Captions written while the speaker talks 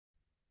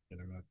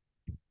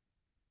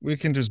We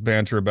can just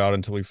banter about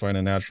until we find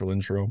a natural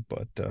intro.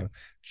 But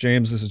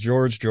James, this is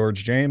George.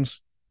 George,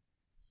 James.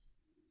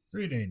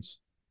 Greetings.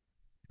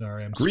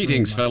 Sorry, I'm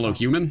Greetings, fellow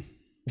human.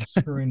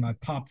 screwing my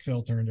pop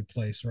filter into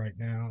place right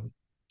now.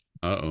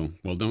 Uh-oh.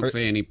 Well, don't Are-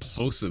 say any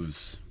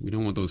plosives. We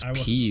don't want those I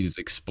will- peas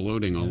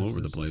exploding all Yes, over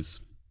the this- place.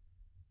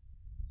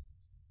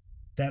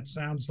 That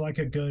sounds like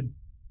a good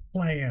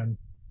plan.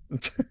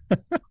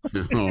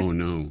 Oh,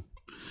 no.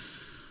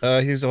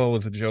 He's all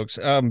with the jokes.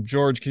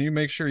 George, can you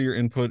make sure your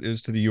input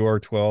is to the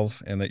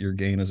UR12 and that your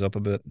gain is up a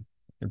bit?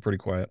 You're pretty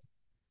quiet.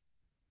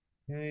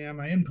 Yeah,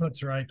 my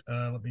input's right.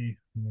 Let me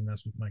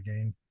mess with my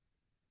gain.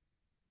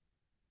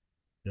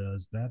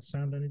 Does that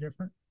sound any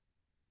different?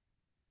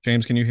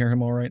 James, can you hear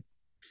him all right?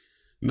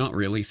 Not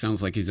really.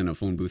 Sounds like he's in a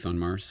phone booth on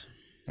Mars.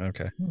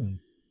 Okay.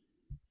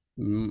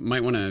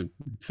 Might want to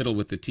fiddle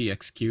with the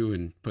TXQ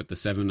and put the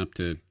 7 up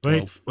to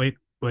 12. Wait.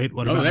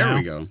 What Oh, about there now?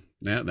 we go.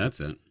 That's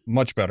it.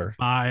 Much better.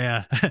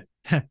 My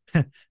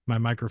my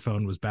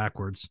microphone was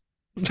backwards.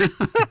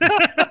 that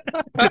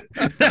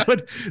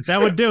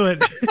would do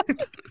it.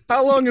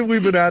 How long have we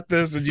been at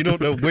this and you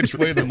don't know which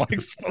way the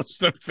mic's supposed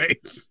to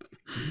face?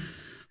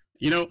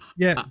 You know,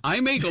 Yeah. I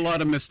make a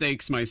lot of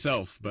mistakes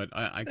myself, but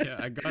I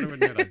got to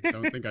admit, I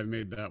don't think I've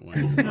made that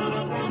one.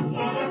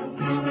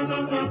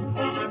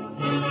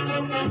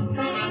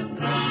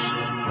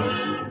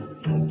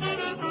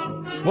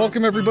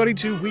 Welcome, everybody,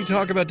 to We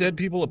Talk About Dead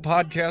People, a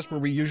podcast where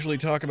we usually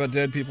talk about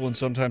dead people and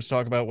sometimes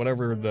talk about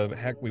whatever the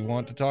heck we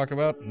want to talk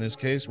about. In this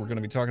case, we're going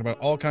to be talking about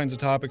all kinds of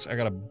topics. I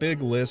got a big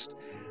list.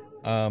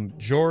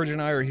 George and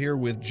I are here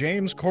with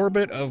James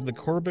Corbett of the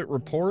Corbett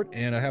Report,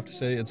 and I have to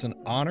say it's an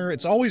honor.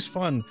 It's always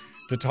fun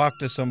to talk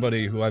to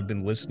somebody who I've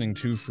been listening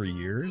to for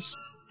years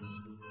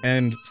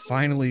and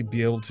finally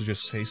be able to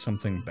just say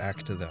something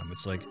back to them.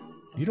 It's like,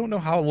 you don't know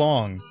how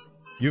long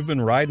you've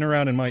been riding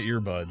around in my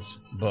earbuds,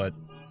 but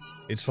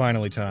it's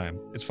finally time.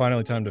 It's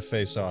finally time to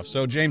face off.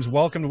 So, James,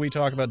 welcome to We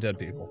Talk About Dead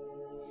People.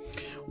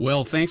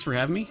 Well, thanks for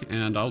having me,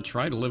 and I'll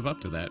try to live up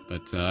to that,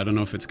 but I don't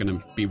know if it's going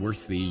to be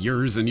worth the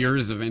years and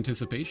years of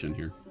anticipation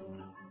here.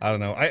 I don't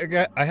know.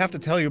 I have to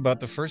tell you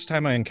about the first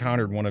time I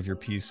encountered one of your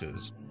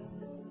pieces.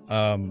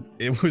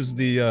 It was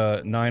the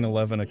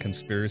 9/11 a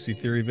conspiracy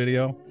theory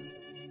video.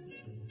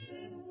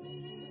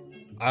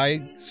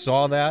 I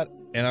saw that,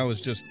 and I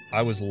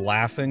was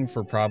laughing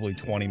for probably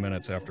 20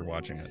 minutes after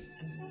watching it.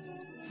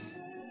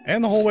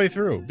 And the whole way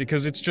through,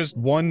 because it's just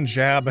one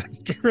jab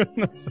after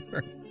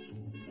another.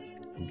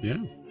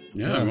 Yeah.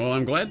 Well,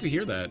 I'm glad to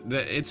hear that.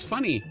 It's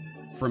funny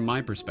from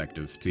my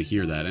perspective to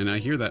hear that, and I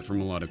hear that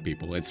from a lot of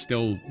people. It's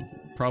still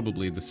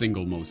probably the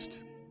single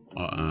most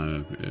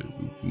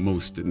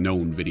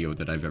known video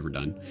that I've ever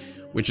done,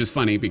 which is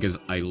funny because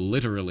I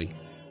literally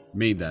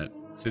made that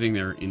sitting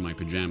there in my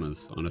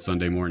pajamas on a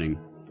Sunday morning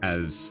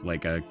as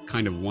like a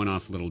kind of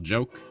one-off little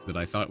joke that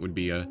I thought would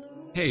be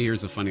hey,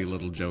 here's a funny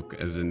little joke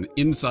as an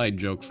inside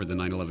joke for the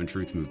 9/11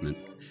 truth movement.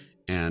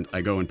 And I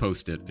go and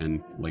post it,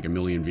 and like 1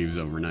 million views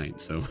overnight.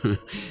 So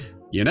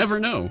you never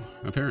know,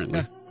 apparently.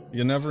 Yeah,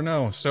 you never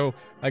know. So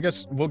I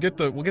guess we'll get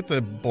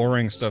the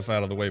boring stuff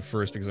out of the way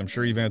first, because I'm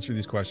sure you've answered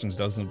these questions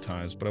dozens of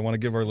times, but I want to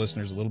give our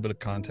listeners a little bit of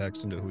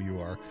context into who you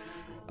are.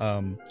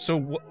 So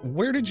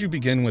where did you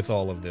begin with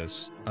all of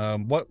this?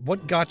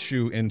 What got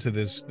you into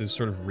this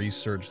sort of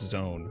research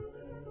zone?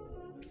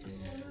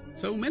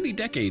 So many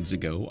decades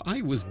ago,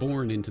 I was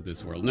born into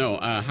this world. No,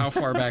 how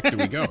far back do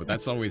we go?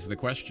 That's always the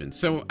question.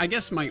 So I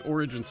guess my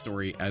origin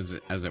story, as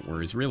it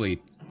were, is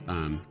really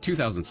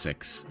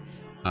 2006.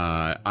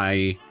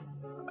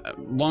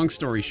 Long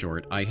story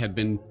short, I had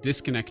been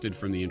disconnected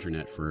from the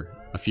internet for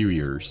a few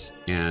years,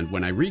 and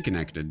when I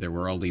reconnected, there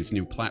were all these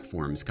new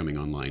platforms coming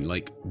online,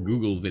 like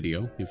Google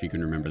Video, if you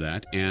can remember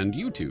that, and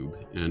YouTube,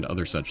 and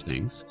other such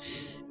things.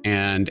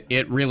 And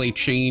it really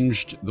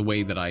changed the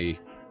way that I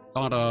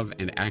thought of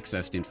and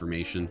accessed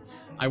information.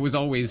 I was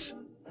always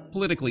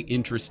politically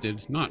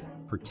interested, not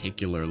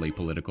particularly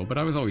political, but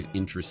I was always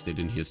interested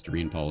in history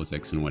and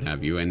politics and what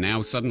have you. And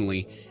now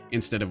suddenly,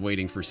 instead of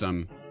waiting for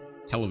some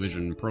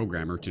television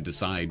programmer to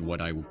decide what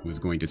I was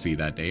going to see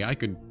that day, I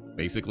could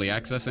basically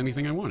access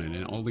anything I wanted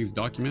and all these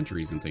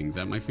documentaries and things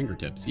at my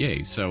fingertips.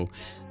 Yay. So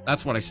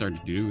that's what I started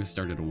to do. I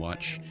started to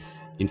watch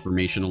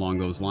information along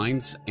those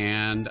lines,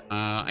 and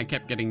I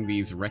kept getting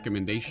these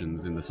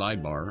recommendations in the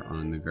sidebar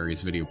on the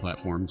various video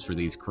platforms for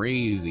these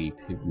crazy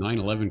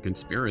 9/11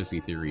 conspiracy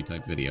theory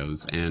type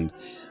videos, and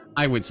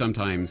I would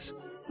sometimes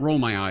roll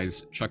my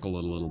eyes, chuckle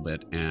a little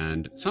bit,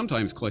 and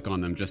sometimes click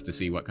on them just to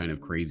see what kind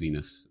of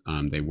craziness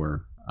they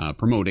were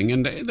promoting,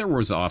 and there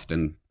was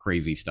often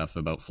crazy stuff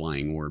about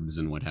flying orbs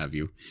and what have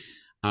you,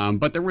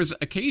 but there was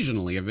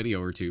occasionally a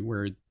video or two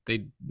where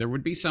there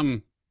would be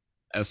some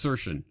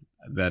assertion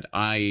that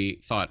I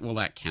thought, well,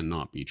 that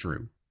cannot be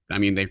true. I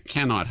mean, there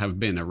cannot have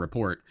been a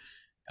report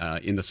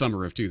in the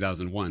summer of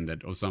 2001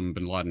 that Osama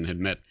bin Laden had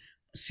met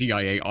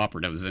CIA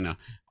operatives in a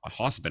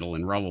hospital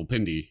in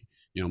Rawalpindi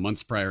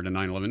months prior to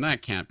 9/11.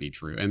 That can't be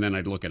true. And then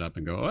I'd look it up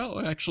and go,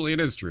 well, actually, it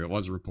is true. It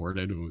was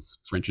reported. It was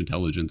French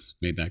intelligence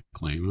made that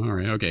claim. All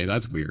right, okay,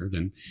 that's weird.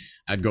 And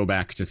I'd go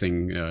back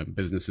to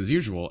business as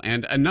usual.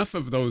 And enough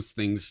of those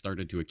things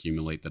started to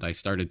accumulate that I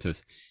started to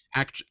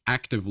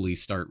actively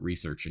start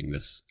researching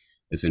this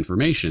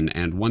information.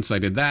 And once I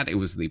did that, it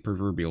was the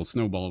proverbial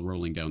snowball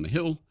rolling down the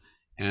hill.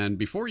 And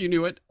before you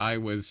knew it, I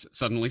was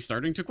suddenly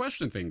starting to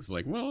question things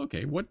like, well,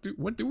 okay, what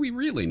do we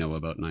really know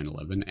about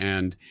 9/11?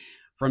 And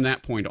from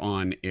that point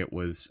on, it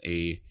was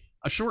a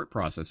short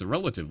process, a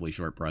relatively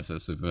short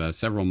process of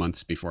several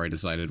months before I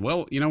decided,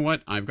 well, you know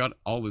what? I've got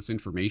all this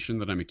information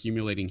that I'm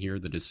accumulating here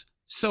that is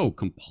so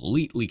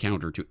completely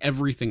counter to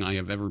everything I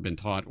have ever been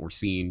taught or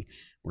seen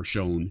or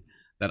shown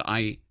that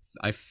I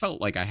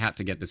felt like I had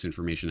to get this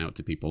information out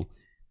to people.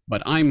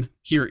 But I'm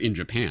here in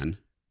Japan,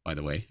 by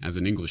the way, as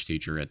an English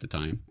teacher at the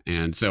time.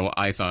 And so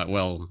I thought,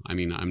 well, I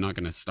mean, I'm not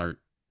going to start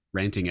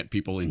ranting at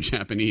people in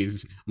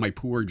Japanese, my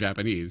poor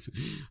Japanese,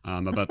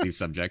 about these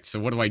subjects. So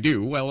what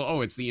do?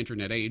 Well, it's the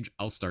internet age.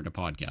 I'll start a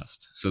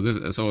podcast.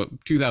 So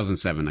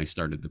 2007, I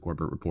started the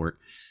Corbett Report.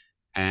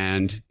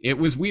 And it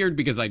was weird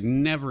because I'd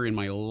never in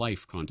my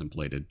life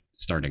contemplated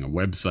starting a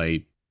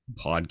website,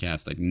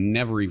 podcast. I'd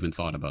never even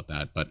thought about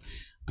that. But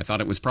I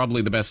thought it was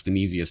probably the best and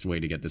easiest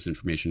way to get this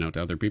information out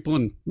to other people.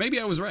 And maybe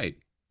I was right,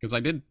 because I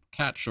did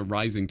catch a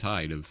rising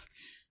tide of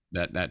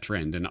that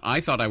trend. And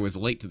I thought I was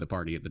late to the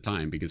party at the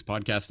time because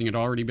podcasting had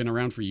already been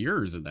around for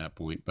years at that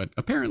point. But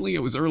apparently it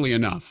was early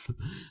enough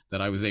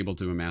that I was able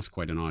to amass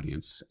quite an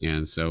audience.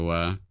 And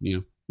so,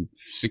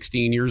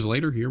 16 years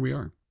later, here we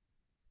are.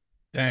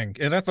 Dang.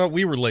 And I thought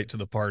we were late to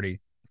the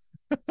party.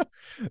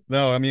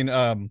 No, I mean,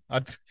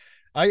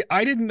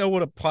 I didn't know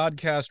what a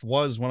podcast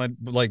was when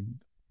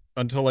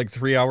until like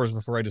 3 hours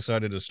before I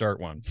decided to start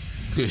one.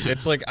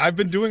 It's like, I've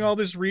been doing all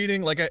this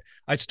reading. Like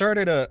I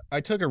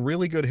took a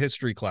really good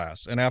history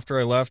class. And after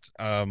I left,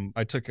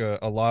 I took a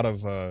lot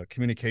of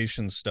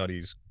communications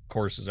studies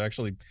courses. I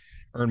actually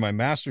earned my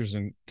master's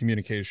in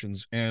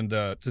communications. And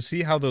to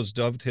see how those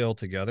dovetail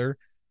together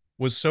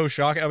was so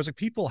shocking. I was like,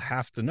 people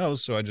have to know.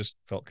 So I just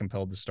felt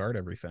compelled to start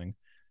everything.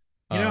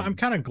 I'm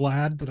kind of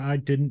glad that I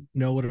didn't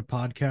know what a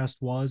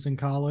podcast was in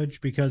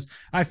college, because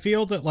I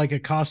feel that like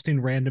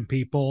accosting random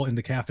people in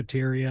the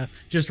cafeteria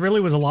just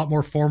really was a lot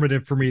more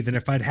formative for me than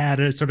if I'd had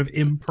a sort of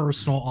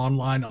impersonal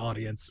online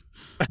audience.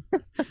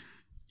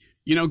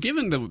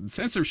 Given the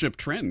censorship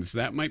trends,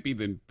 that might be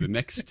the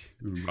next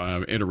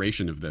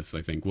iteration of this,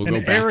 I think. We'll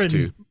go back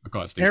to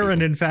accosting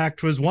Aaron, people. in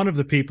fact, was one of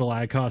the people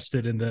I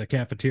accosted in the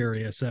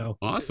cafeteria. So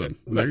awesome.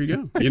 There you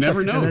go. You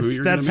never know who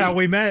you're That's how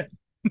we met.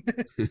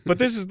 But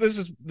this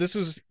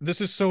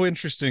is so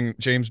interesting,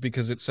 James,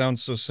 because it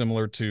sounds so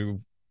similar to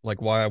like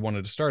why I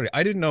wanted to start it.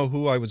 I didn't know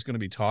who I was going to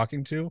be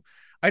talking to.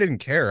 I didn't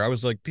care. I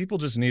was like, people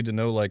just need to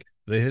know like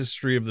the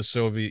history of the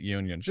Soviet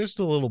Union, just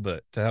a little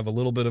bit, to have a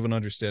little bit of an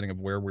understanding of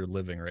where we're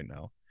living right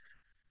now.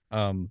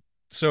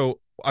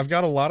 So I've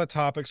got a lot of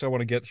topics I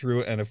want to get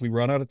through, and if we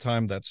run out of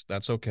time,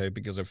 that's okay,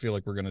 because I feel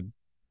like we're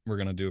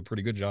gonna do a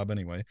pretty good job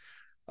anyway.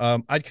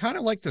 I'd kind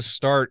of like to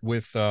start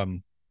with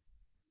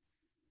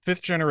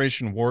fifth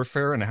generation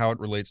warfare and how it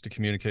relates to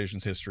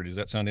communications history. Does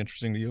that sound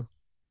interesting to you?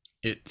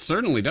 It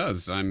certainly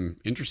does. I'm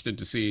interested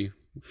to see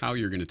how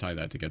you're going to tie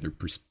that together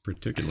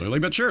particularly,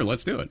 but sure,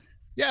 let's do it.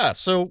 Yeah.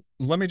 So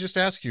let me just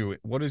ask you,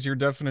 what is your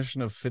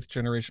definition of fifth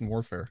generation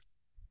warfare?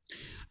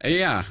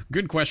 Yeah,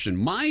 good question.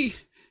 My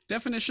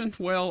definition,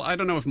 well, I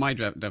don't know if my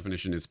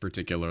definition is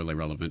particularly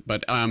relevant,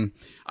 but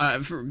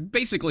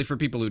basically for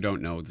people who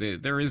don't know,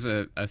 there is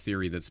a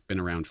theory that's been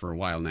around for a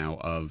while now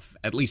of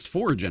at least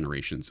 4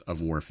 generations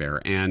of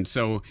warfare. And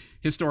so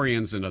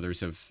historians and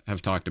others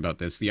have talked about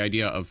this, the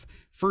idea of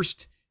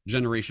first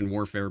generation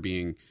warfare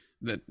being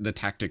the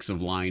tactics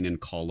of line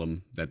and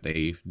column that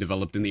they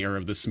developed in the era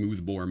of the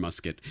smoothbore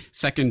musket.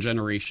 Second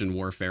generation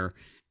warfare,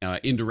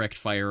 indirect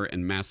fire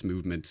and mass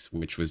movement,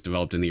 which was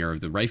developed in the era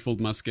of the rifled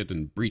musket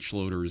and breech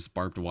loaders,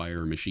 barbed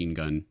wire, machine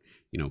gun,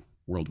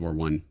 World War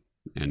I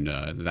and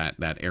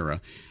that era.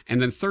 And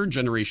then third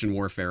generation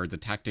warfare, the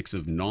tactics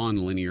of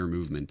non-linear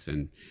movement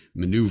and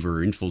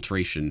maneuver,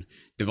 infiltration,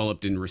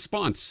 developed in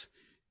response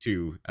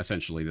to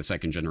essentially the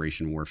second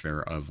generation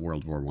warfare of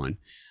World War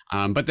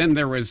I. But then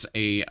there was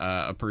a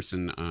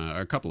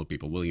couple of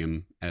people,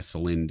 William S.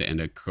 Lind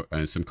and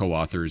some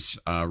co-authors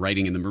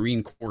writing in the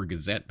Marine Corps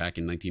Gazette back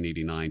in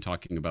 1989,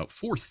 talking about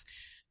fourth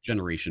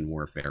generation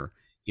warfare,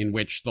 in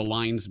which the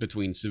lines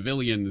between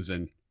civilians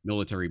and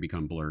military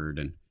become blurred,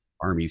 and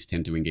armies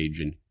tend to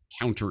engage in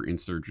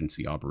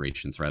counterinsurgency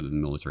operations rather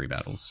than military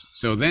battles.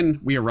 So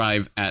then we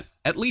arrive at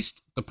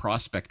least the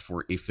prospect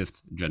for a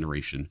fifth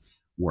generation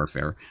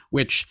warfare,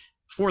 which,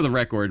 for the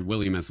record,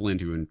 William S.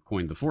 Lind, who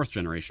coined the fourth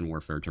generation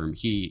warfare term,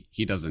 he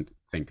doesn't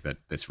think that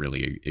this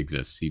really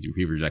exists.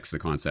 He rejects the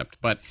concept.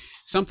 But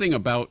something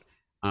about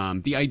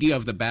the idea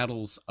of the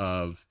battles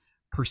of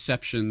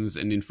perceptions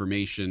and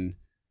information,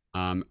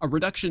 a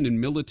reduction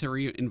in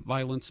military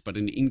violence, but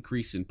an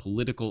increase in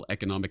political,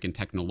 economic, and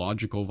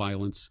technological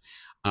violence.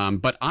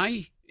 But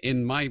I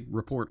in my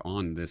report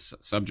on this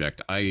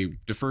subject, I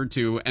deferred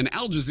to an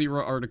Al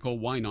Jazeera article,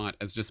 Why Not,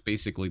 as just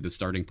basically the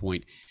starting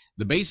point.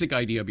 The basic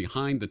idea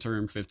behind the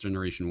term fifth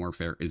generation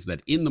warfare is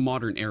that in the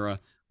modern era,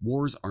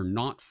 wars are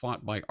not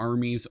fought by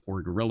armies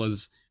or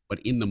guerrillas, but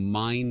in the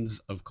minds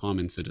of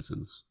common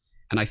citizens.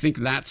 And I think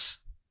that's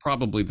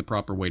probably the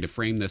proper way to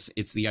frame this.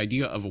 It's the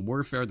idea of a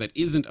warfare that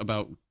isn't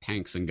about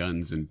tanks and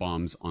guns and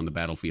bombs on the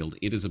battlefield.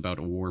 It is about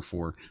a war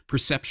for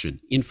perception,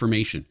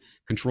 information,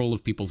 control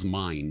of people's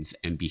minds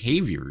and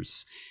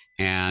behaviors.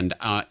 And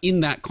in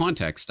that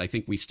context, I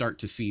think we start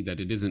to see that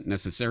it isn't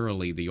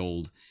necessarily the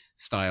old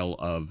style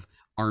of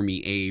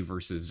Army A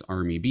versus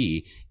Army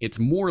B. It's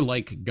more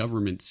like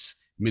governments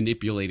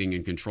manipulating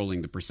and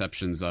controlling the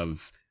perceptions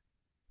of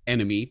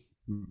enemy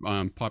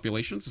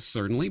populations,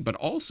 certainly, but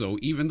also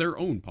even their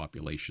own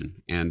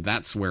population. And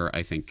that's where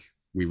I think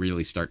we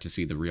really start to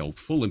see the real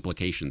full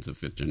implications of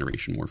fifth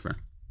generation warfare.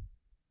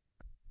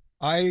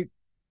 I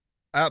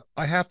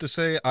have to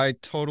say, I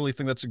totally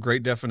think that's a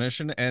great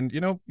definition. And,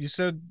 you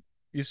said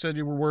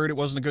you were worried it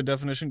wasn't a good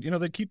definition.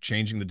 They keep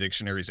changing the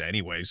dictionaries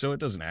anyway, so it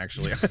doesn't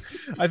actually.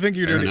 I think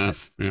you're doing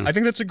enough. Yeah. I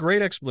think that's a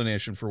great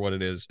explanation for what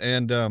it is.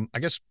 And I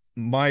guess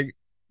my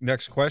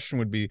next question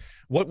would be,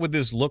 what would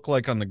this look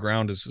like on the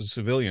ground as a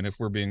civilian if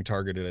we're being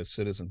targeted as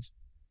citizens?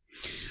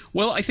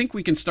 Well, I think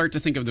we can start to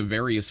think of the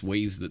various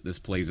ways that this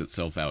plays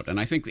itself out. And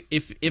I think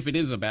if it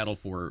is a battle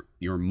for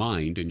your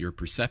mind and your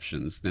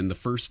perceptions, then the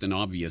first and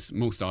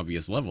most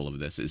obvious level of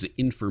this is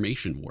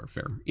information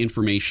warfare.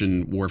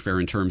 Information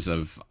warfare in terms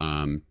of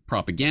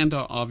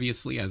propaganda,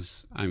 obviously,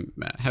 has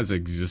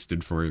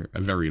existed for a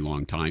very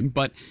long time,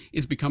 but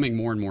is becoming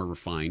more and more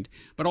refined,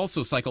 but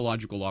also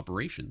psychological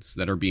operations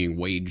that are being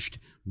waged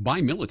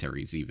by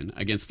militaries even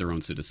against their own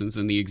citizens.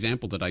 And the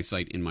example that I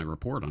cite in my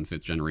report on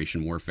fifth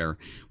generation warfare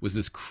was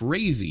this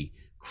crazy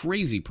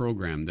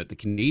program that the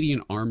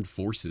Canadian Armed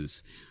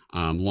Forces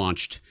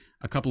launched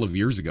a couple of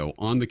years ago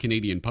on the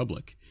Canadian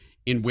public,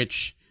 in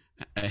which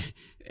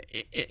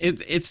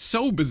it's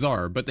so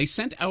bizarre, but they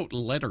sent out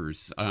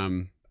letters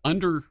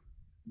under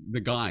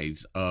the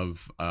guise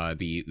of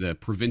the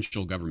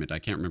provincial government. I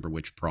can't remember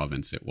which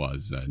province it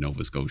was,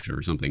 Nova Scotia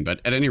or something,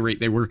 but at any rate,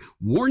 they were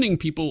warning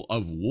people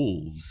of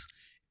wolves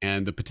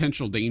and the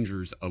potential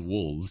dangers of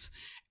wolves.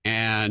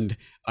 And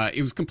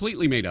it was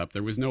completely made up.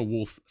 There was no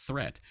wolf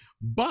threat.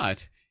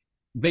 But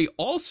they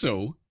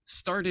also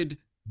started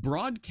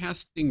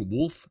broadcasting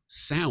wolf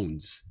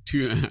sounds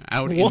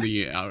out in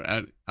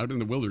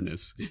the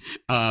wilderness.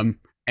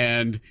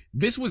 And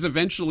this was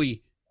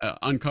eventually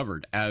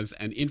uncovered as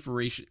an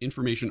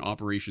information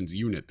operations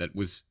unit that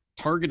was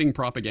targeting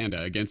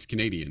propaganda against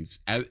Canadians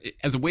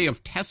as a way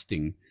of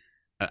testing,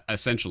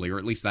 essentially, or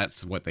at least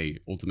that's what they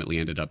ultimately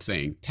ended up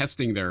saying,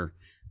 testing their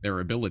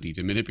ability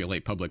to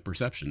manipulate public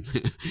perception.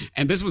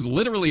 And this was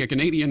literally a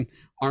Canadian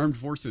Armed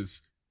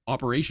Forces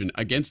operation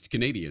against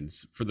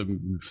Canadians for the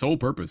sole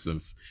purpose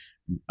of,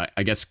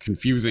 I guess,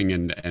 confusing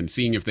and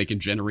seeing if they can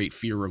generate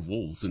fear of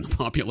wolves in the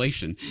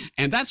population.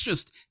 And that's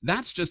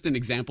just an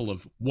example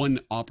of one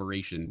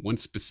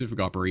specific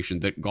operation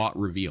that got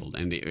revealed,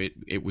 and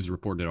it was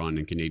reported on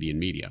in Canadian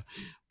media.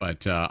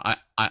 But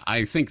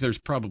I think there's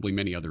probably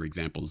many other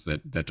examples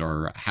that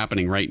are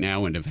happening right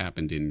now and have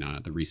happened in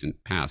the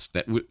recent past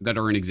that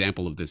are an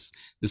example of this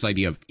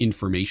idea of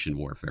information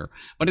warfare.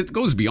 But it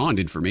goes beyond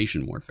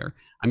information warfare.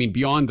 I mean,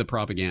 beyond the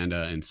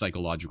propaganda and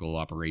psychological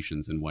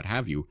operations and what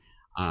have you,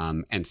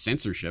 and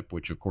censorship,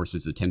 which of course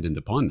is attendant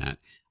upon that.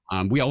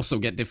 We also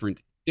get different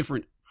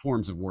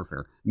forms of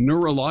warfare.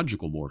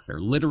 Neurological warfare,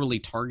 literally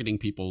targeting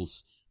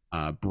people's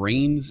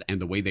brains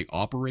and the way they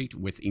operate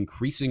with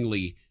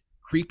increasingly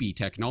creepy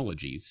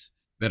technologies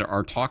that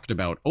are talked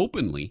about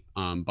openly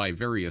by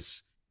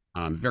various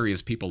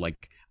people,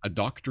 like a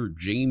Dr.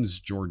 James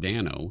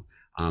Giordano.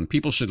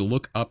 People should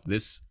look up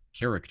this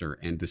character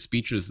and the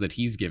speeches that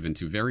he's given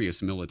to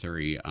various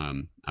military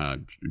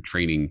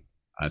training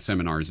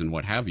seminars and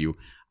what have you,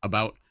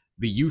 about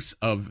the use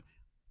of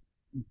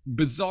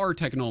bizarre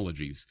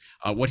technologies,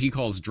 what he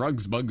calls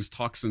drugs, bugs,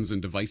 toxins,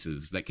 and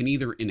devices that can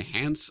either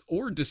enhance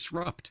or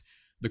disrupt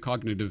the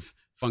cognitive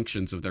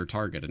functions of their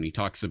target. And he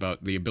talks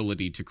about the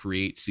ability to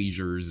create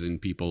seizures in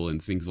people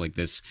and things like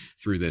this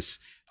through this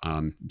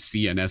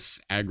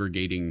CNS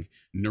aggregating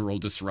neural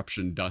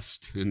disruption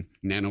dust and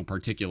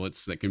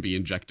nanoparticulates that can be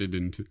injected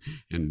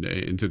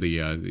into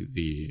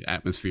the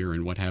atmosphere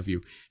and what have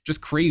you.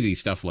 Just crazy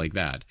stuff like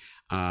that.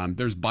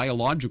 There's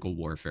biological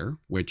warfare,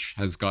 which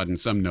has gotten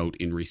some note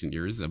in recent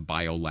years,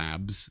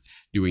 biolabs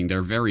doing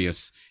their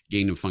various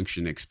gain of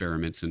function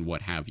experiments and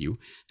what have you.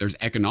 There's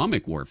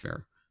economic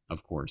warfare,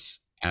 of course.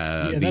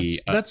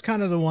 That's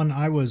kind of the one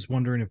I was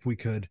wondering if we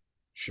could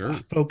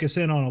focus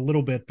in on a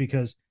little bit,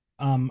 because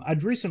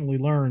I'd recently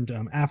learned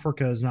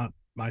Africa is not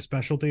my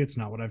specialty. It's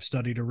not what I've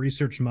studied or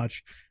researched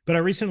much, but I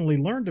recently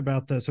learned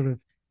about the sort of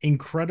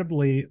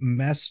incredibly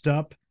messed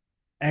up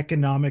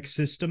economic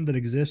system that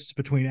exists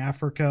between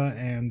Africa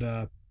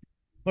and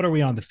what are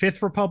we on, the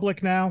Fifth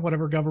Republic now,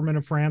 whatever government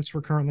of France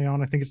we're currently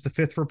on. I think it's the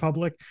Fifth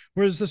Republic,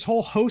 where there's this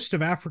whole host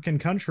of African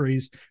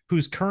countries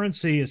whose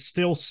currency is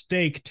still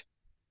staked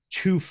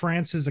to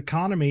France's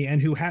economy,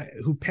 and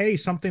who pay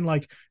something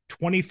like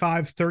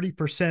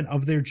 25-30%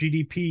 of their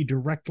GDP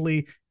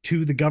directly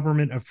to the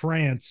government of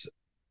France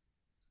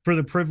for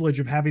the privilege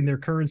of having their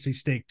currency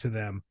staked to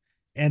them.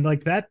 And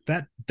like that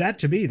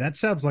to me, that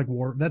sounds like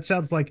war. That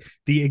sounds like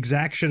the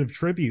exaction of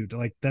tribute.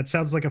 Like that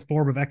sounds like a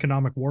form of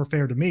economic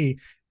warfare to me,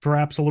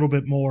 perhaps a little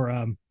bit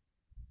more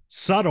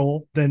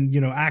subtle than,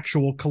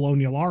 actual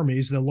colonial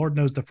armies. The Lord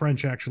knows the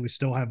French actually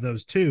still have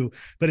those too.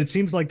 But it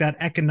seems like that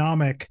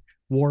economic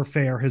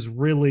warfare has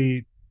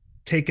really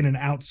taken an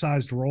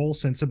outsized role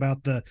since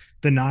about the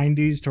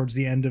 90s, towards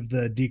the end of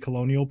the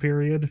decolonial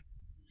period.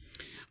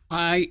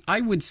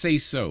 I would say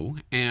so,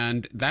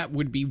 and that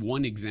would be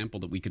one example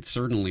that we could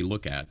certainly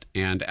look at.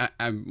 And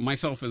I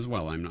myself as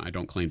well, I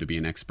don't claim to be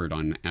an expert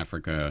on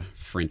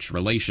Africa-French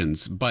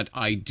relations, but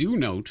I do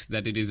note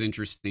that it is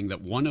interesting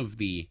that one of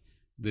the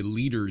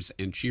leaders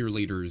and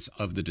cheerleaders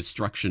of the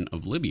destruction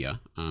of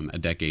Libya a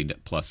decade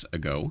plus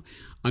ago,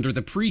 under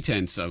the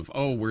pretense of,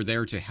 we're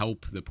there to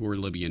help the poor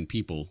Libyan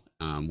people,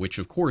 which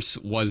of course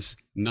was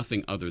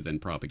nothing other than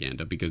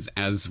propaganda, because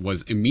as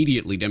was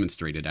immediately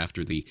demonstrated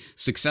after the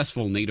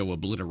successful NATO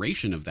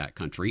obliteration of that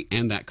country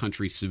and that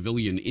country's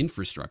civilian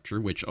infrastructure,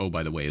 which,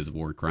 by the way, is a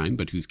war crime,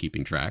 but who's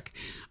keeping track?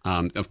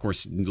 Of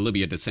course,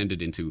 Libya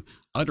descended into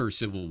utter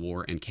civil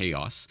war and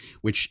chaos,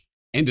 which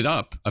ended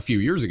up a few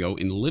years ago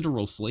in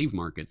literal slave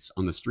markets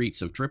on the streets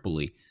of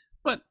Tripoli.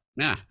 But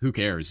who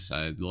cares?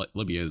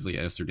 Libya is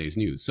yesterday's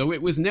news. So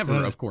it was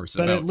never, of course,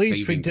 but about at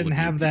least we didn't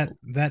Libyan have people.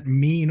 that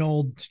mean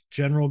old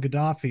General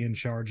Gaddafi in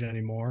charge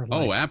anymore.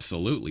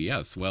 Absolutely,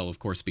 yes. Well, of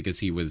course,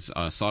 because he was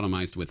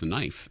sodomized with a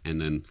knife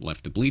and then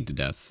left to bleed to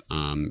death.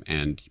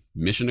 And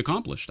mission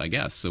accomplished, I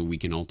guess. So we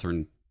can all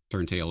turn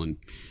tail and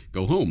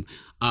go home.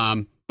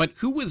 But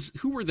who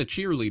were the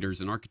cheerleaders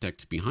and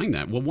architects behind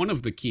that? Well, one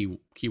of the key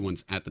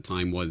ones at the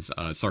time was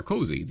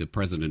Sarkozy, the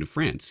president of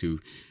France, who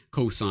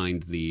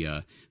co-signed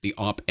the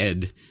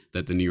op-ed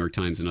that the New York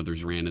Times and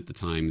others ran at the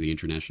time, the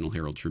International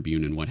Herald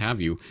Tribune and what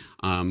have you,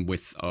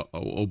 with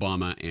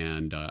Obama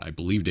and I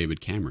believe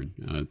David Cameron,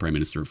 the Prime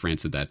Minister of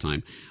France at that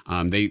time.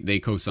 They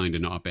co-signed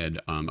an op-ed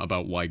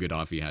about why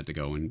Gaddafi had to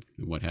go and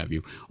what have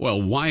you. Well,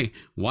 why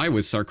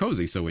was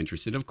Sarkozy so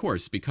interested? Of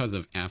course, because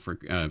of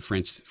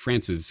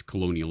France's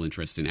colonial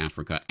interest in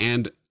Africa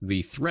and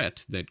the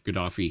threat that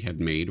Gaddafi had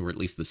made, or at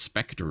least the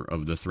specter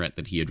of the threat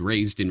that he had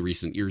raised in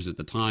recent years at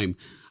the time,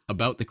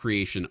 about the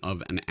creation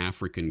of an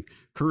African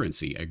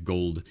currency, a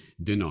gold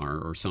dinar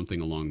or something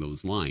along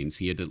those lines.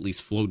 He had at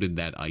least floated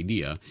that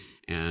idea.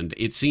 And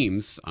it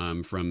seems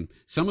from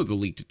some of the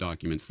leaked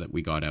documents that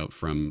we got out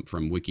from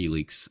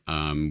WikiLeaks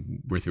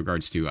with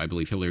regards to, I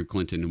believe, Hillary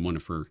Clinton and one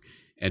of her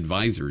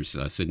advisors,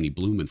 Sidney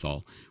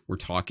Blumenthal, were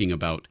talking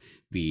about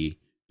the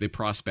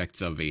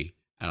prospects of a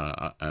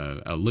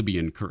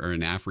Libyan or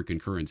an African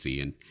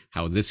currency and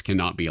how this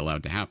cannot be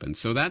allowed to happen.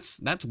 So that's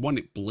one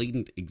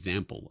blatant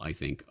example, I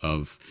think,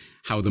 of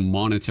how the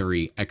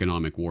monetary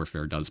economic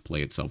warfare does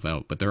play itself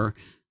out. But there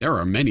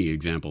are many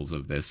examples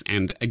of this.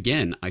 And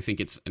again, I think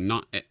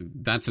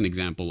that's an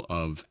example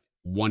of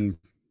one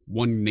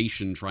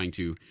nation trying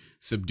to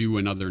subdue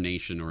another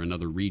nation or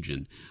another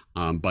region.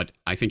 But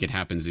I think it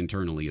happens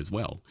internally as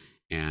well.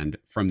 And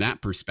from that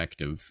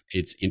perspective,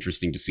 it's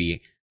interesting to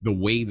see the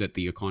way that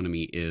the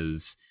economy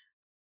is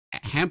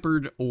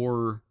hampered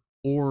or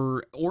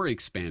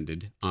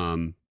expanded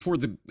for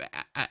the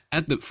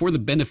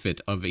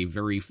benefit of a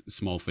very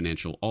small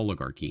financial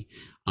oligarchy,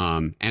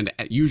 and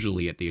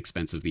usually at the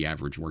expense of the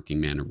average working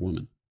man or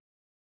woman.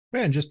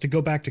 Man, just to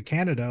go back to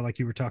Canada, like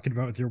you were talking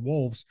about with your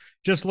wolves,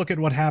 just look at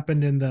what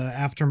happened in the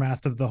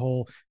aftermath of the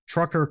whole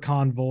trucker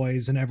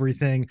convoys and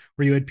everything,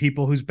 where you had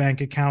people whose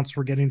bank accounts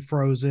were getting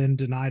frozen,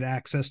 denied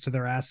access to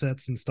their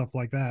assets and stuff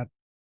like that.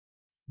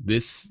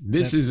 This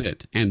is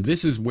it. And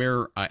this is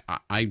where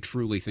I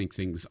truly think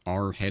things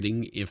are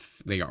heading if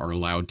they are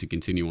allowed to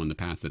continue on the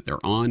path that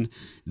they're on.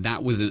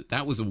 That was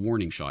a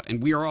warning shot.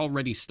 And we are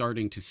already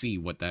starting to see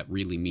what that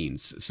really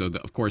means. So,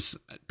 of course,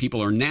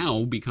 people are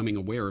now becoming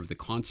aware of the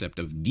concept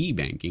of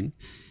debanking.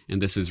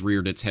 And this has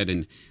reared its head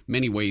in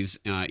many ways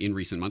in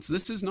recent months.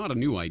 This is not a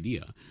new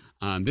idea.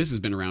 This has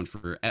been around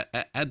for,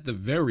 at the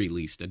very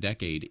least, a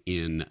decade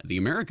in the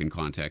American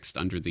context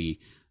under the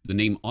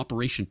name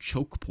Operation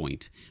Choke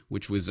Point,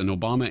 which was an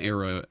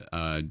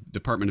Obama-era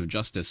Department of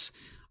Justice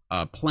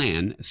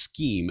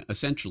scheme,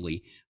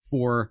 essentially,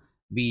 for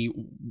the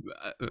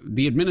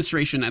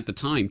administration at the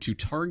time to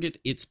target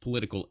its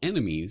political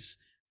enemies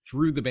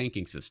through the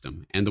banking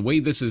system. And the way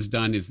this is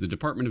done is the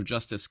Department of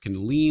Justice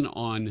can lean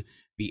on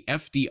the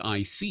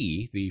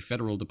FDIC, the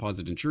Federal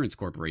Deposit Insurance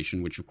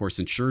Corporation, which of course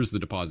insures the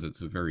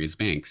deposits of various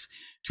banks,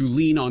 to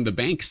lean on the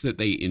banks that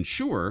they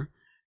insure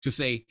to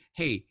say,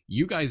 hey,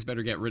 you guys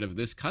better get rid of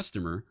this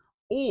customer,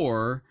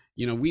 or,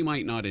 we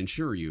might not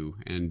insure you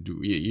and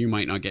you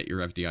might not get your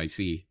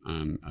FDIC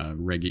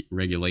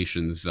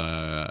regulations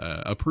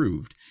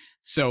approved.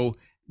 So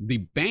the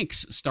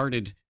banks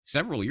started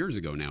several years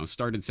ago now,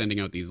 started sending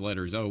out these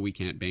letters, we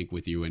can't bank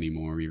with you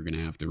anymore, you're going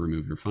to have to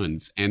remove your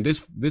funds. And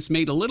this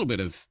made a little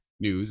bit of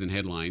news and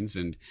headlines,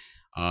 and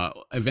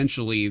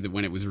Eventually,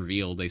 when it was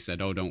revealed, they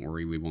said, "Oh, don't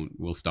worry,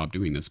 we'll stop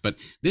doing this." But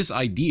this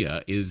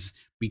idea is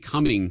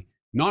becoming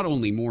not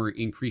only more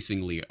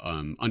increasingly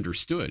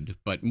understood,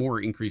 but more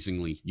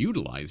increasingly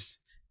utilized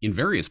in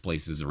various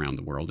places around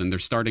the world. And they're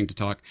starting to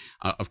talk,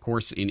 of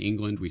course, in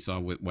England, we saw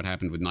what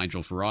happened with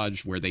Nigel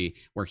Farage,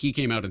 where he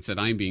came out and said,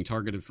 "I'm being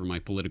targeted for my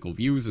political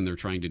views and they're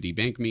trying to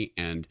debank me."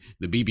 And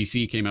the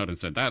BBC came out and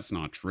said, "That's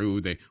not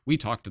true. We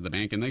talked to the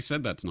bank and they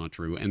said that's not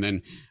true." And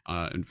then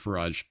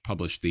Farage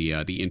published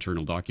the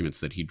internal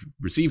documents that he'd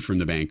received from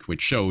the bank,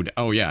 which showed,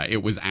 oh yeah,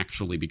 it was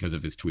actually because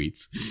of his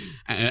tweets.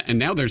 And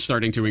now they're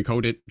starting to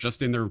encode it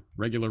just in their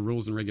regular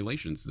rules and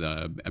regulations.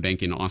 A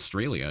bank in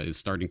Australia is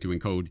starting to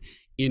encode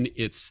in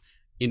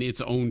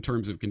its own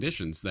terms of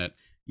conditions that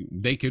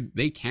they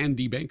can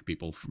debank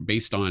people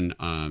based on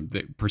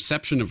the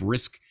perception of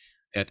risk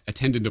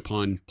attendant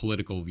upon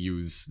political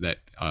views that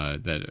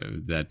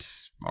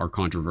are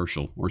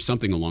controversial or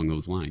something along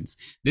those lines.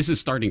 This is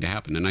starting to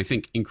happen, and I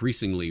think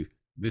increasingly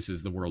this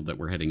is the world that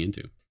we're heading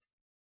into.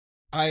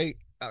 I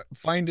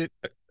find it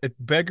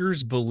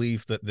beggars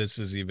belief that this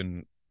is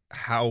even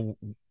how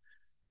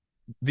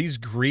these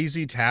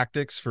greasy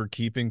tactics for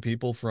keeping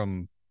people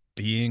from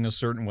being a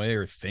certain way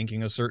or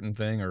thinking a certain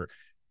thing, or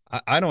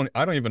I don't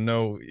even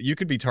know. You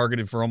could be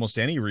targeted for almost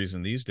any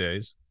reason these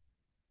days.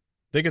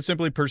 They could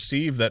simply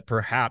perceive that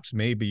perhaps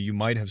maybe you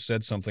might have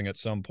said something at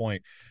some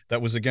point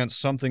that was against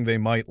something they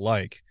might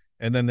like,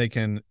 and then they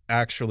can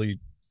actually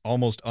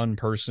almost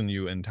unperson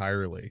you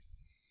entirely.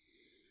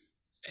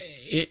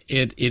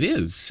 It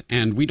is,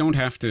 and we don't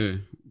have to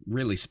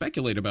really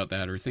speculate about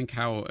that or think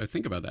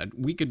about that.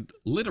 We could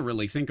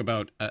literally think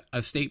about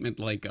a statement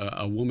like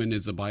a woman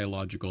is a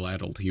biological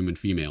adult human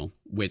female,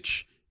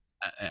 which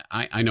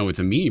I know it's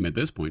a meme at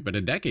this point, but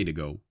a decade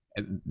ago,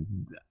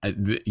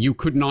 you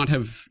could not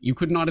have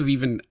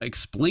even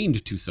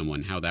explained to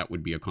someone how that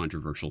would be a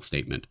controversial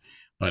statement.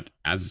 But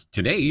as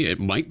today, it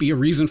might be a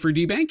reason for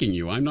debanking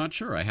you. I'm not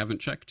sure. I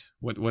haven't checked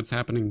what's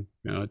happening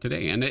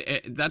today. And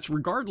that's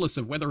regardless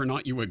of whether or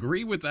not you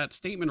agree with that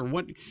statement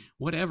or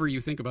whatever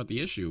you think about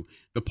the issue.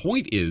 The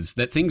point is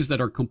that things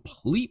that are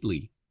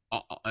completely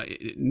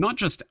not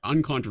just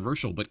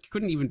uncontroversial, but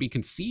couldn't even be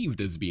conceived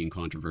as being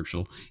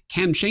controversial,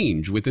 can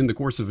change within the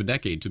course of a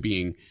decade to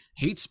being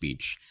hate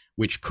speech,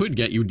 which could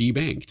get you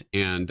debanked.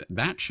 And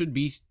that should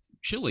be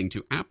chilling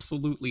to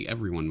absolutely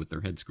everyone with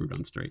their head screwed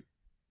on straight.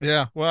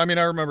 Yeah, well, I mean,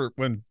 I remember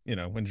when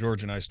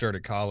George and I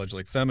started college,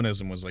 like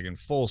feminism was like in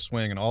full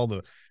swing, and all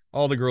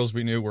the girls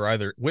we knew were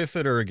either with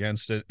it or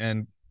against it,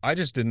 and I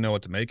just didn't know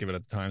what to make of it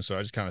at the time, so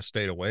I just kind of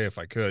stayed away if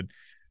I could.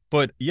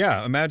 But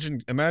yeah,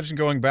 imagine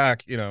going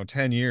back,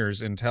 10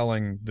 years and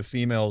telling the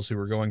females who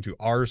were going to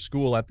our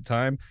school at the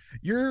time,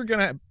 you're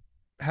gonna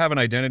have an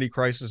identity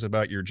crisis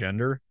about your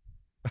gender.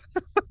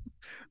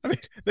 I mean,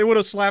 they would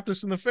have slapped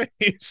us in the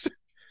face.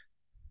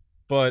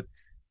 But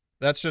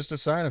that's just a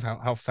sign of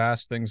how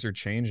fast things are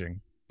changing.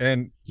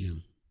 And yeah.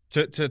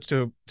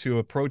 to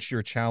approach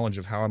your challenge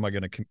of how am I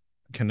going to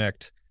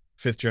connect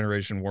fifth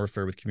generation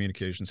warfare with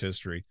communications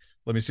history,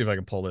 let me see if I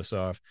can pull this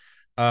off.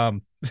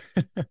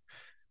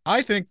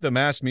 I think the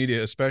mass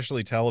media,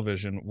 especially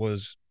television,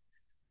 was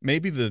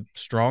maybe the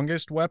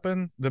strongest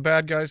weapon the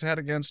bad guys had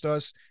against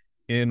us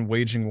in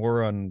waging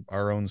war on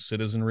our own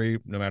citizenry,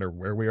 no matter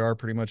where we are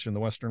pretty much in the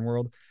Western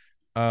world.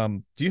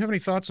 Do you have any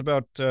thoughts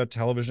about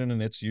television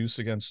and its use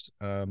against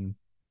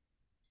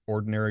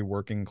ordinary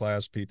working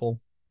class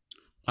people?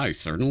 I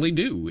certainly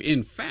do.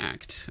 In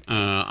fact,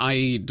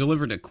 I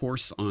delivered a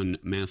course on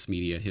mass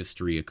media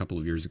history a couple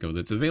of years ago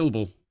that's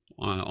available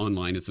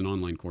online. It's an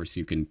online course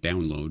you can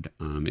download.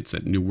 It's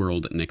at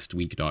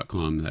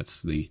newworldnextweek.com.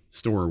 That's the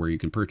store where you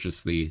can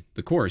purchase the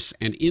course.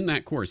 And in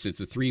that course, it's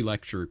a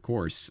 3-lecture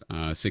course,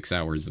 6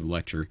 hours of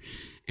lecture.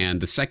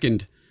 And the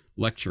second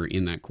lecture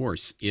in that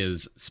course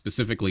is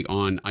specifically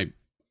on,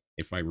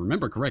 if I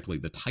remember correctly,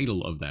 the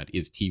title of that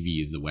is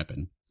TV is a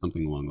Weapon,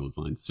 something along those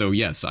lines. So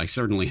yes, I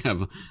certainly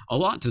have a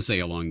lot to say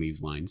along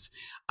these lines.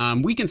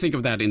 We can think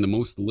of that in the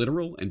most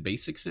literal and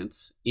basic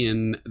sense,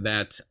 in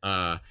that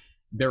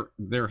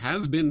there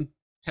has been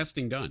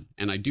testing done,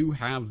 and I do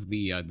have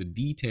the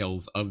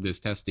details of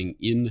this testing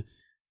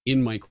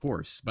in my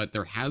course, but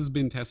there has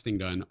been testing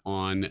done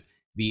on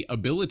the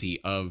ability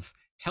of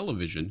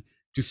television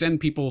to send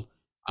people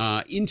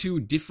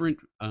into different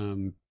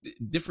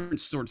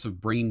sorts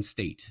of brain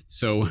state.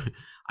 So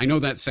I know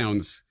that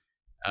sounds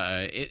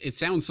it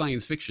sounds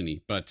science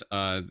fiction-y, but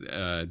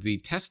the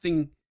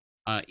testing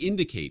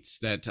indicates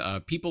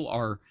that people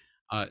are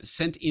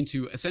sent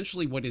into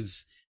essentially what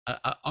is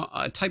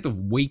a type of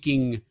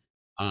waking,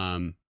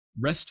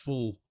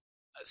 restful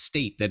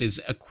state that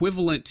is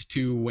equivalent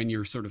to when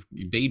you're sort of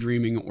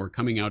daydreaming or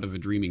coming out of a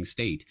dreaming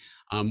state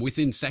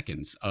within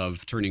seconds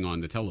of turning on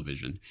the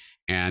television.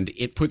 And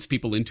it puts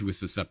people into a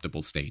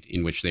susceptible state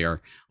in which they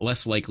are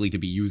less likely to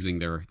be using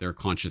their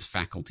conscious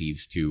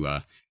faculties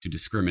to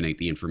discriminate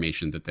the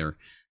information that they're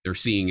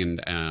seeing and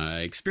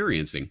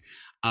experiencing.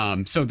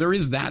 So there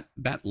is that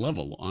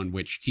level on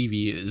which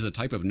TV is a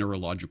type of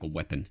neurological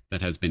weapon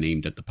that has been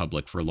aimed at the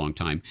public for a long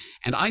time.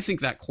 And I think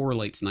that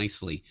correlates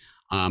nicely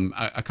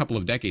A couple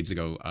of decades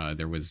ago,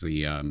 there was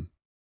the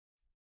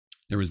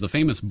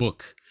famous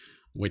book,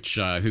 which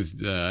who's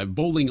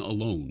Bowling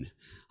Alone,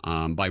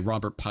 by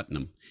Robert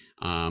Putnam,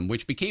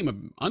 which became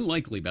an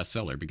unlikely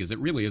bestseller because it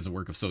really is a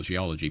work of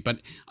sociology.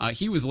 But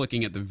he was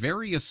looking at the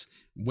various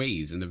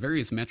ways and the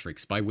various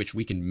metrics by which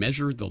we can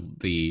measure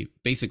the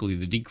basically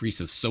the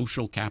decrease of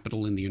social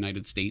capital in the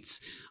United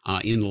States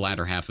in the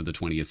latter half of the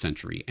 20th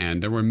century.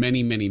 And there were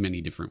many, many,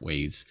 many different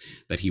ways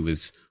that he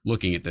was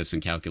looking at this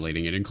and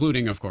calculating it,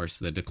 including, of course,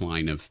 the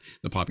decline of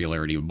the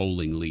popularity of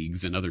bowling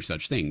leagues and other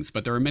such things.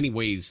 But there are many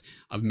ways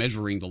of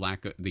measuring the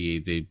lack of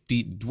the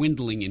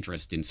dwindling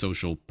interest in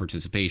social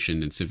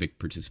participation and civic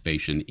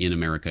participation in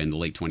America in the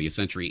late 20th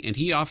century. And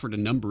he offered a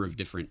number of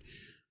different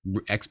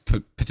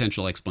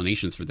potential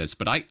explanations for this,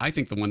 but I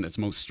think the one that's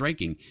most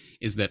striking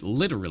is that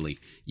literally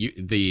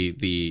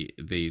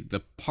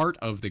the part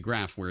of the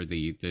graph where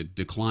the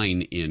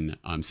decline in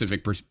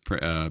civic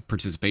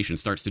participation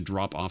starts to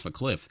drop off a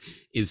cliff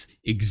is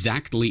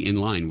exactly in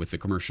line with the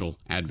commercial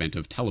advent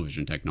of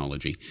television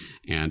technology.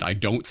 And I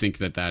don't think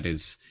that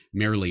is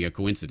merely a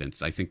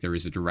coincidence. I think there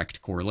is a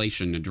direct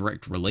correlation, a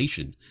direct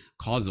relation,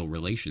 causal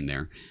relation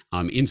there,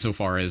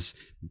 insofar as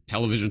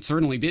television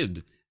certainly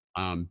did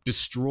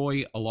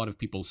destroy a lot of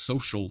people's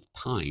social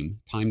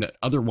time that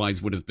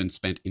otherwise would have been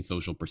spent in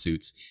social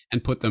pursuits,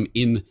 and put them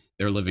in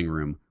their living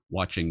room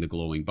watching the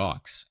glowing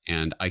box.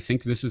 And I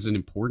think this is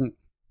an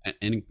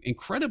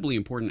incredibly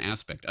important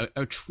aspect,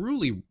 a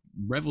truly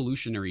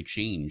revolutionary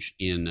change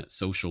in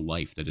social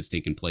life that has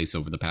taken place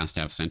over the past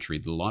half century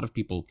that a lot of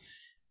people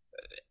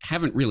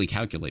haven't really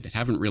calculated,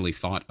 haven't really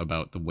thought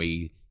about the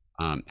way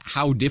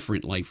how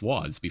different life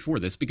was before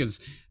this, because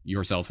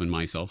yourself and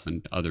myself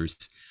and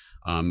others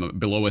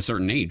below a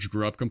certain age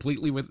grew up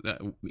completely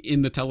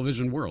in the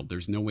television world.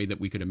 There's no way that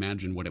we could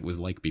imagine what it was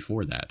like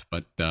before that.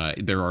 But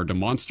there are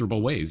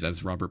demonstrable ways,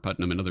 as Robert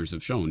Putnam and others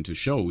have shown, to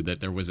show that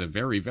there was a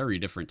very, very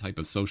different type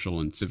of social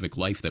and civic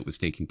life that was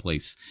taking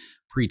place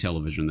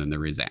pre-television than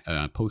there is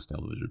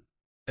post-television.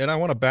 And I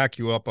want to back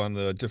you up on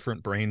the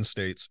different brain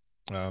states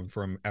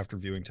from after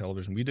viewing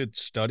television. We did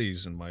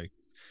studies in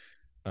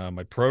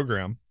my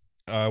program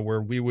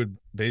where we would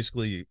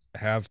basically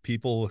have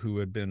people who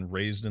had been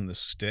raised in the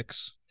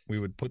sticks. We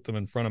would put them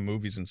in front of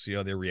movies and see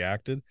how they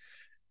reacted.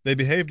 They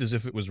behaved as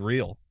if it was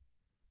real.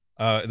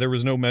 There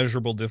was no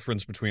measurable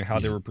difference between how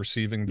they were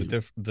perceiving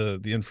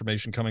the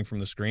information coming from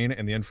the screen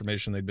and the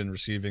information they'd been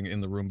receiving in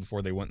the room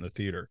before they went in the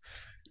theater.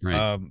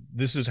 Right.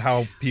 This is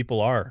how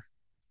people are.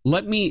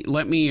 Let me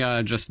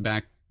just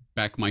back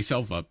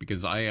myself up,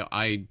 because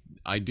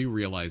I do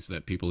realize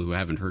that people who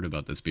haven't heard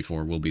about this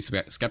before will be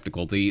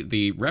skeptical.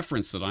 The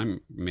reference that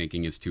I'm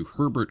making is to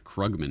Herbert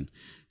Krugman,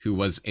 who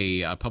was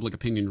a public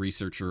opinion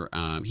researcher.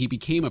 He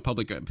became a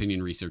public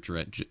opinion researcher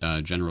at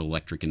General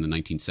Electric in the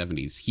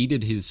 1970s. He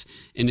did his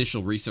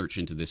initial research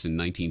into this in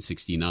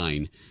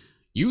 1969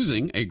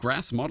 using a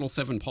Grass Model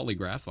 7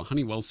 polygraph, a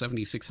Honeywell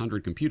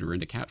 7600 computer,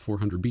 and a Cat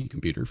 400B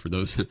computer, for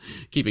those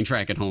keeping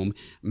track at home,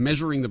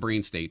 measuring the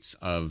brain states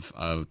of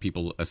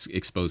people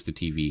exposed to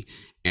TV.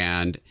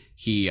 And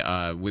he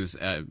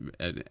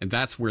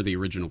that's where the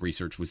original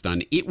research was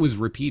done. It was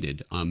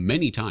repeated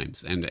many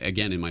times. And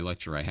again, in my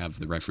lecture, I have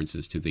the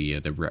references to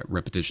the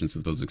repetitions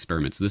of those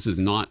experiments. This is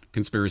not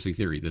conspiracy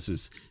theory. This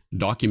is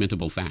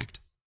documentable fact.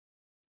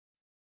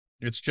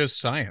 It's just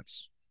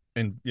science.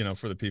 And,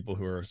 for the people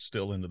who are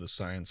still into the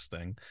science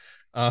thing.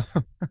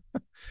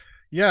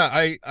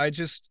 Yeah,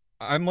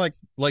 I'm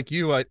like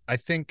you. I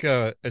think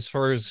as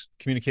far as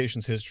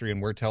communications history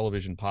and where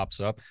television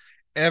pops up,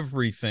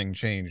 everything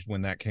changed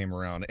when that came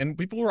around. And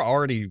people were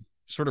already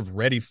sort of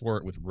ready for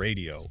it with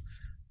radio.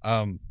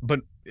 But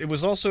it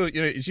was also,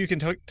 you can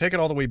take it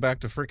all the way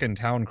back to freaking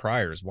town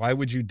criers. Why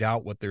would you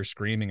doubt what they're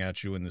screaming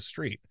at you in the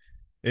street?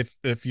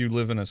 If you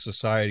live in a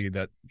society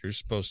that you're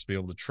supposed to be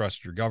able to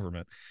trust your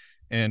government.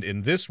 And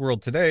in this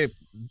world today,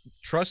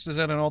 trust is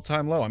at an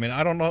all-time low. I mean,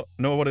 I don't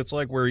know what it's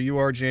like where you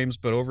are, James,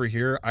 but over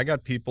here, I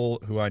got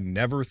people who I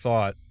never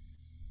thought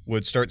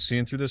would start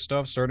seeing through this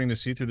stuff, starting to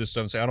see through this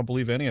stuff and say, I don't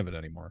believe any of it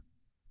anymore.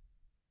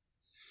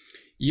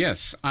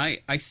 Yes, I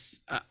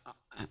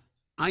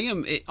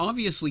am,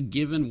 obviously,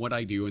 given what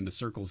I do in the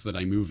circles that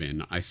I move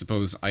in, I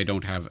suppose I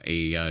don't have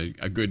a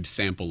good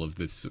sample of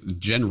this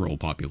general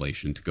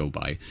population to go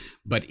by.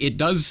 But it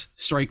does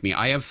strike me.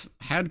 I have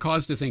had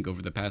cause to think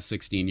over the past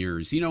 16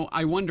 years,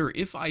 I wonder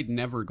if I'd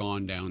never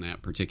gone down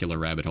that particular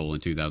rabbit hole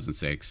in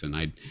 2006 and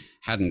I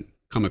hadn't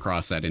come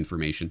across that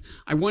information.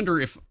 I wonder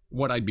if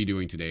what I'd be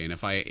doing today, and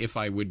if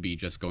I would be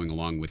just going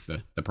along with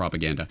the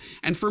propaganda.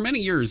 And for many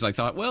years I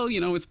thought, well,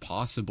 it's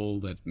possible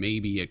that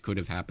maybe it could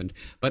have happened.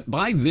 But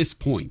by this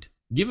point,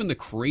 given the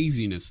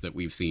craziness that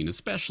we've seen,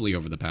 especially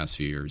over the past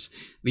few years,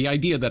 the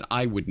idea that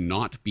I would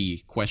not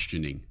be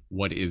questioning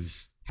what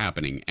is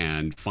happening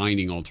and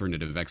finding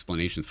alternative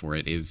explanations for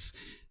it is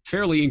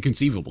fairly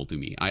inconceivable to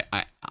me.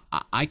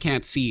 I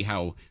can't see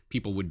how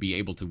people would be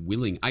able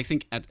to I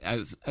think at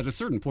a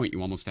certain point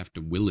you almost have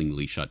to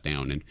willingly shut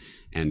down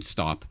and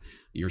stop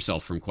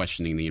yourself from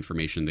questioning the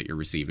information that you're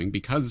receiving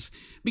because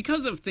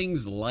of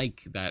things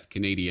like that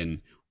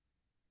Canadian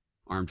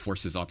armed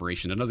forces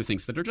operation and other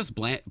things that are just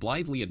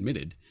blithely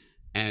admitted,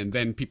 and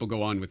then people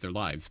go on with their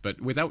lives, but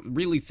without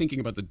really thinking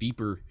about the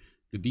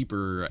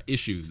deeper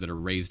issues that are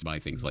raised by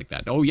things like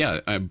that. Oh yeah,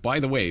 by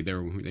the way, they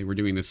were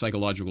doing this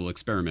psychological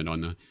experiment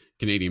on the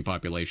Canadian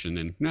population,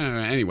 and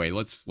anyway,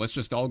 let's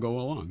just all go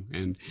along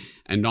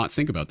and not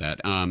think about that.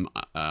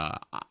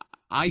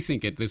 I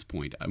think at this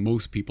point,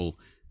 most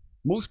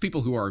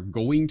people who are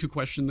going to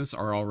question this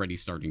are already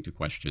starting to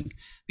question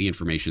the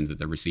information that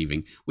they're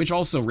receiving, which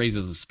also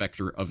raises the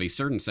specter of a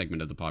certain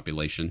segment of the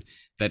population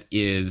that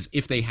is,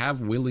 if they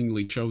have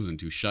willingly chosen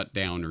to shut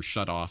down or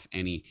shut off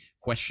any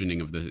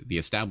questioning of the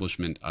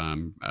establishment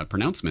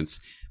pronouncements,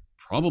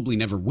 probably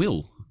never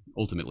will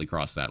ultimately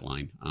cross that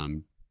line,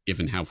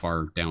 given how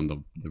far down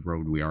the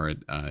road we are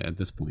at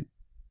this point.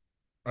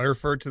 I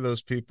refer to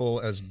those people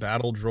as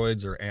battle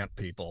droids or ant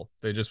people.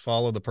 They just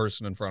follow the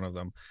person in front of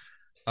them.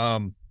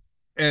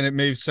 And it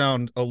may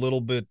sound a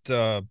little bit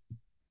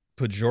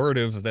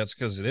pejorative. That's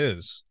because it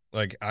is.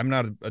 Like, I'm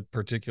not a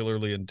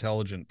particularly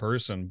intelligent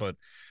person,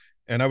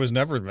 and I was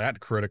never that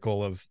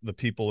critical of the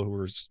people who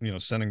were,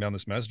 sending down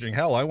this messaging.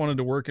 Hell, I wanted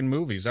to work in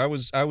movies. I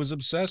was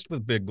obsessed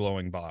with big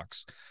glowing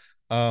box.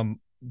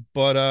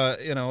 But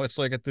it's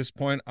like, at this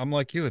point, I'm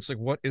like you. It's like,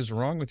 what is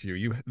wrong with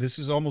you? This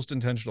is almost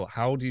intentional.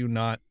 How do you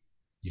not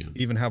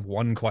even have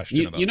one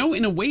question about it?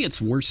 In a way,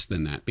 it's worse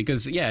than that,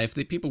 because if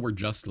the people were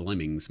just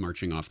lemmings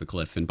marching off the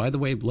cliff, and by the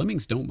way,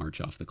 lemmings don't march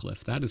off the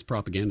cliff. That is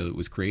propaganda that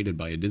was created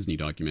by a Disney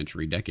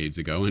documentary decades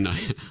ago, and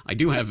I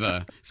do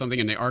have something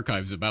in the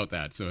archives about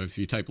that. So if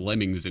you type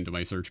lemmings into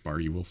my search bar,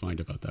 you will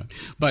find about that.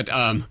 But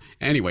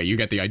anyway, you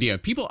get the idea.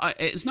 People,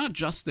 it's not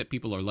just that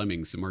people are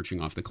lemmings marching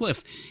off the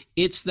cliff.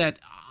 It's that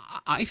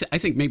I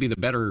think maybe the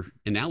better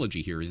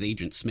analogy here is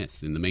Agent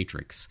Smith in The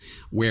Matrix,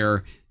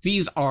 where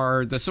these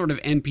are the sort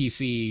of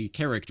NPC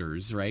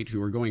characters, right,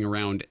 who are going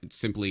around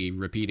simply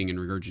repeating and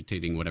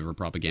regurgitating whatever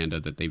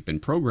propaganda that they've been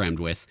programmed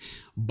with.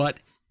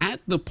 But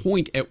at the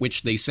point at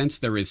which they sense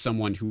there is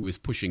someone who is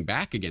pushing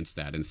back against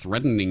that and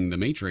threatening the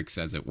Matrix,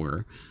 as it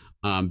were,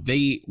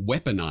 they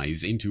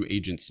weaponize into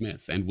Agent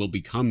Smith and will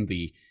become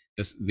the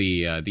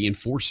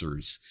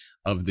enforcers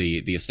of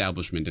the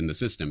establishment in the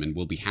system, and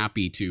will be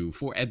happy to,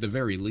 for at the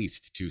very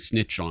least, to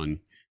snitch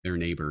on their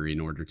neighbor in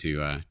order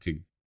to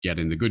get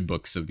in the good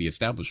books of the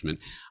establishment.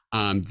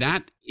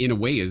 That, in a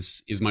way,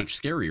 is much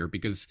scarier,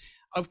 because,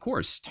 of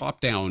course,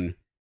 top-down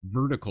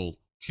vertical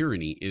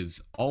tyranny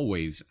has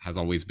always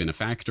been a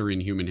factor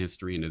in human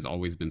history, and has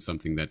always been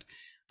something that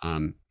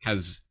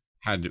has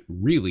had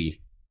really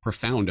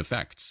profound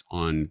effects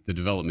on the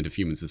development of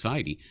human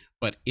society.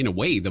 But in a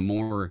way, the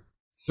more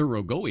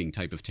thoroughgoing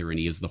type of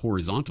tyranny is the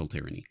horizontal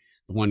tyranny,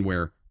 the one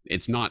where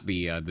it's not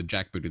the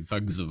jackbooted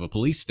thugs of a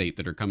police state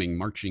that are coming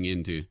marching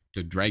in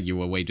to drag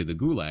you away to the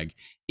gulag.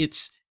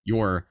 It's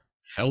your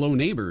fellow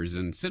neighbors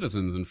and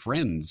citizens and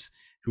friends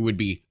who would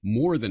be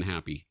more than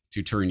happy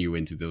to turn you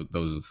into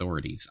those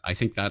authorities. I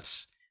think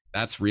that's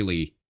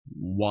really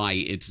why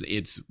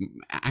it's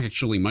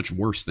actually much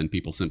worse than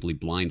people simply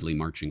blindly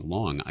marching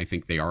along. I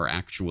think they are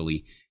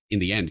actually, in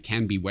the end,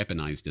 can be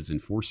weaponized as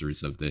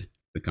enforcers of the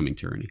coming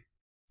tyranny.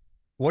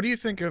 What do you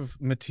think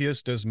of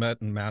Matthias Desmet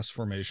and mass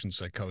formation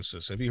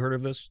psychosis? Have you heard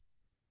of this?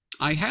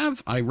 I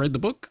have. I read the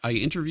book. I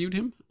interviewed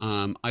him.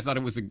 I thought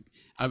it was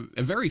a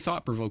very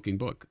thought-provoking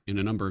book in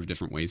a number of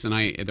different ways.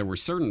 And there were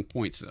certain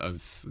points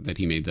that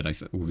he made that I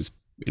thought was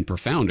in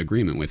profound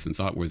agreement with and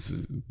thought was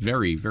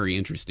very, very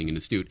interesting and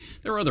astute.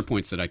 There were other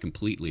points that I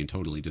completely and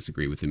totally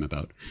disagree with him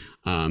about.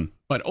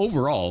 But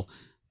overall,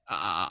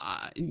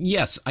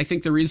 yes, I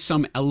think there is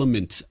some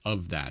element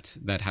of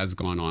that has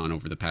gone on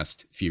over the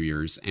past few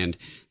years. And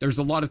there's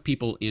a lot of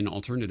people in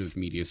alternative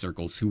media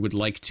circles who would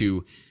like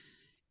to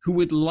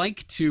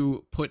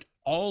put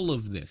all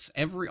of this,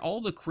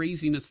 all the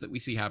craziness that we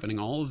see happening,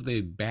 all of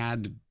the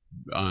bad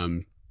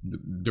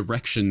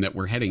direction that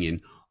we're heading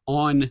in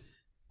on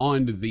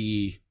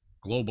the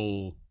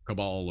global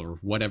cabal, or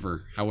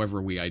whatever,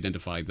 however we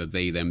identify the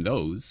they, them,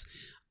 those,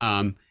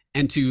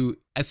 and to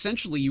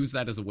essentially use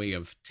that as a way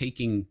of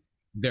taking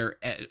their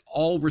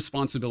all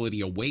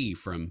responsibility away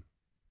from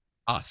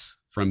us,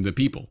 from the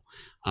people,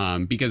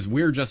 because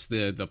we're just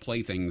the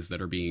playthings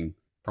that are being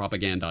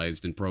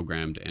propagandized and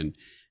programmed and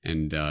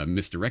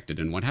misdirected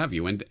and what have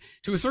you. And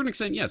to a certain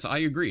extent, yes, I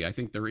agree. I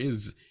think there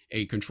is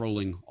a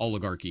controlling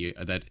oligarchy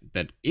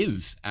that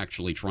is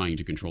actually trying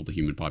to control the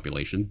human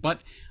population.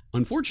 But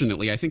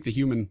unfortunately, I think the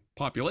human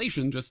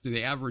population, just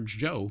the average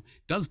Joe,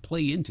 does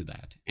play into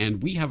that.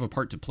 And we have a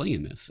part to play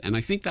in this. And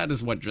I think that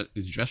is what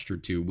is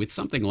gestured to with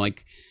something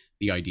like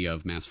the idea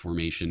of mass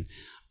formation,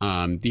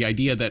 the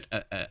idea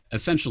that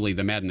essentially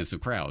the madness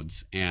of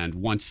crowds. And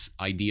once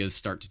ideas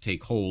start to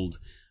take hold,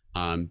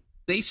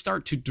 they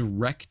start to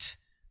direct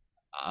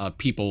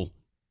people.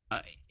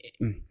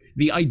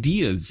 The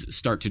ideas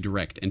start to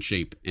direct and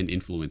shape and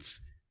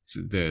influence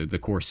the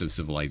course of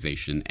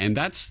civilization. And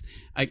that's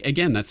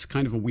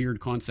kind of a weird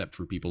concept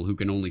for people who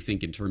can only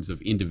think in terms of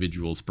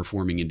individuals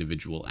performing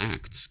individual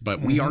acts.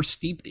 But we are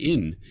steeped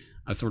in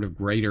a sort of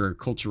greater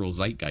cultural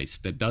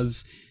zeitgeist that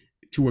does,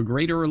 to a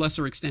greater or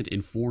lesser extent,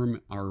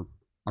 inform our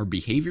our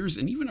behaviors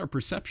and even our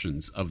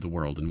perceptions of the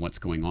world and what's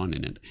going on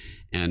in it.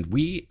 And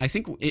I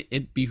think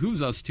it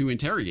behooves us to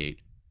interrogate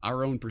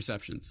our own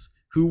perceptions,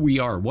 who we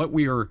are, what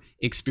we are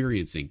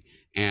experiencing,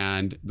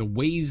 and the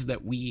ways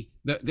that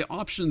the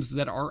options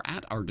that are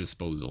at our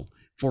disposal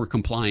for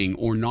complying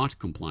or not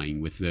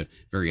complying with the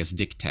various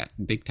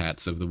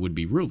diktats of the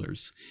would-be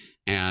rulers.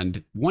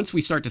 And once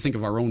we start to think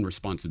of our own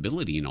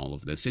responsibility in all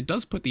of this, it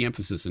does put the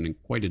emphasis in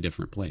quite a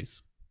different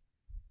place.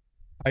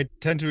 I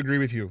tend to agree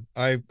with you.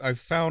 I've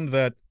found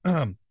that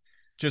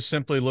just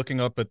simply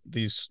looking up at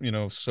these,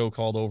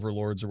 so-called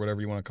overlords or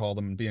whatever you want to call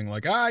them and being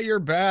like, you're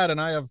bad,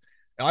 and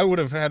I would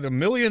have had $1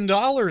 million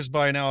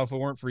by now if it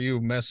weren't for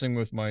you messing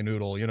with my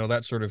noodle,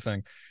 that sort of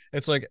thing.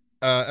 It's like,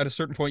 at a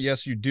certain point,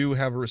 yes, you do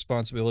have a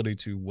responsibility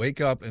to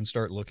wake up and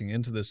start looking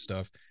into this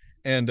stuff.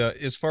 And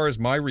as far as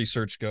my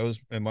research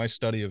goes and my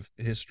study of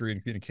history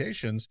and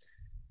communications,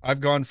 I've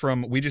gone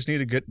from we just need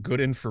to get good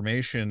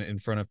information in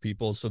front of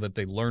people so that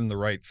they learn the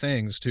right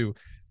things to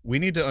we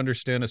need to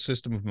understand a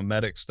system of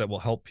memetics that will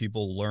help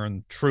people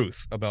learn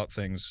truth about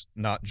things,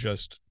 not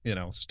just,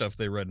 stuff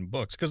they read in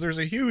books. Because there's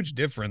a huge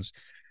difference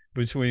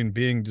between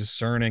being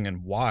discerning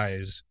and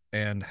wise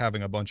and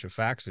having a bunch of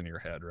facts in your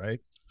head, right?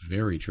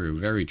 Very true.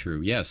 Very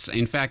true. Yes.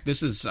 In fact,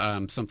 this is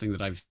something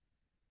that I've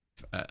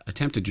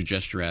attempted to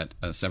gesture at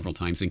several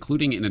times,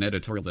 including in an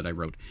editorial that I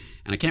wrote.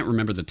 And I can't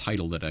remember the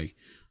title that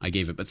I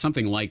gave it, but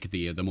something like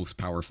the most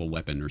powerful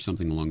weapon or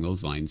something along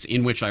those lines,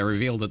 in which I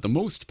reveal that the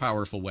most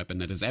powerful weapon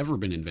that has ever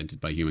been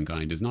invented by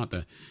humankind is not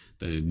the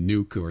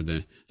nuke or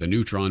the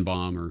neutron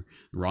bomb or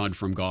rod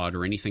from God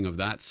or anything of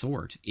that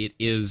sort. It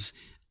is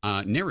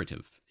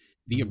narrative.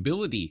 The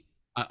ability,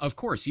 of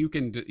course, you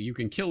can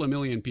kill 1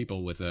 million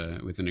people with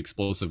an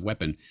explosive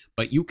weapon,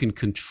 but you can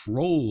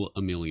control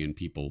 1 million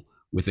people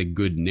with a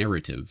good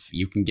narrative.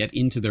 You can get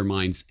into their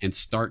minds and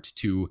start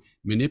to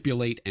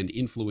manipulate and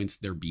influence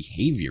their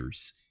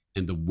behaviors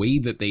and the way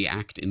that they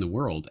act in the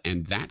world.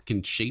 And that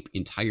can shape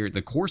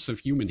the course of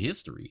human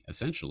history,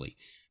 essentially.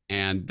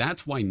 And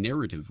that's why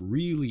narrative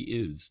really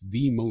is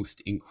the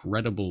most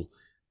incredible,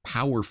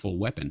 powerful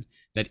weapon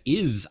that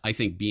is, I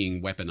think,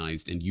 being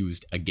weaponized and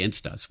used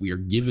against us. We are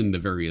given the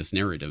various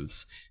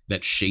narratives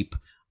that shape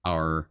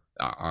our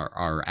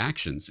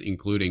actions,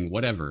 including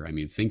whatever. I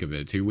mean, think of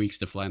it, 2 weeks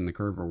to flatten the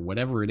curve or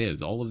whatever it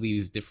is. All of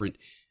these different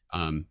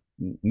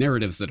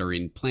narratives that are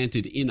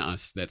implanted in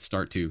us that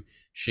start to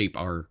shape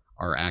our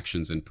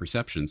actions and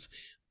perceptions.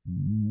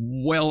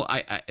 Well,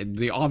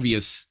 the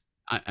obvious,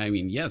 I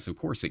mean, yes, of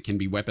course, it can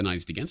be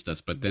weaponized against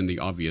us, but then the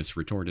obvious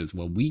retort is,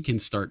 well, we can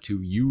start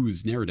to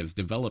use narratives,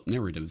 develop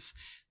narratives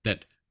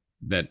that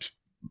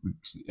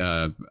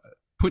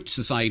put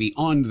society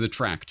on the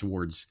track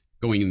towards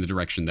going in the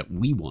direction that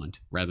we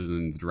want rather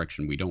than the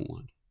direction we don't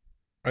want.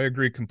 I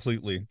agree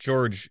completely.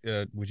 George,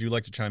 would you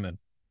like to chime in?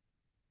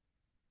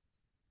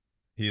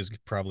 He is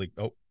probably,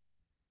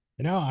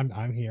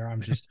 I'm here.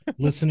 I'm just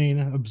listening,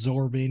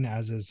 absorbing,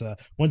 as is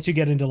once you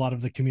get into a lot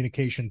of the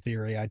communication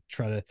theory, I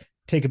try to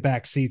take a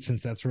back seat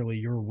since that's really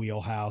your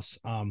wheelhouse.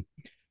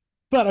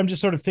 But I'm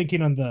just sort of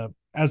thinking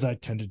as I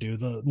tend to do,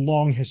 the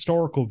long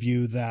historical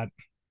view that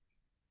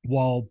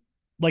while,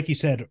 like you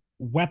said,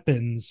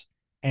 weapons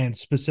and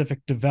specific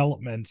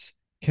developments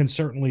can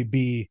certainly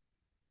be,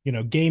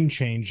 game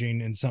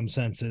changing in some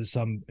senses,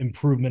 some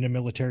improvement in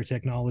military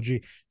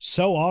technology.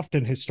 So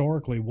often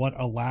historically, what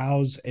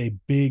allows a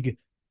big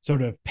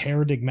sort of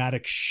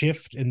paradigmatic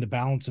shift in the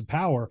balance of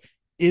power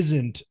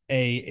isn't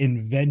a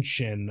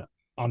invention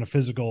on a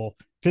physical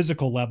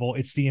level.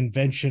 It's the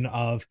invention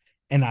of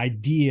an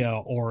idea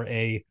or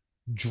a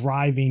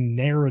driving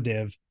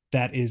narrative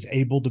that is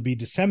able to be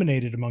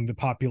disseminated among the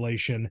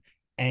population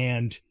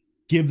and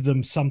give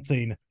them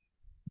something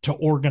to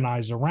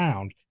organize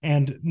around.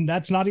 And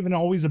that's not even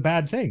always a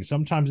bad thing.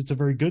 Sometimes it's a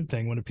very good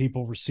thing when a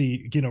people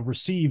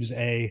receives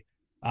a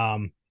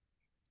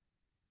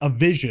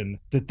vision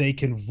that they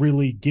can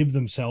really give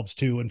themselves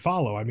to and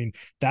follow. I mean,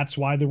 that's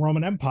why the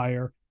Roman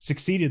Empire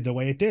succeeded the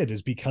way it did,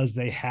 is because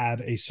they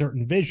had a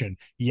certain vision.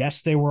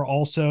 Yes, they were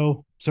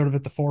also sort of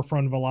at the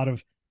forefront of a lot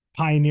of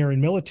pioneering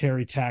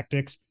military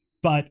tactics,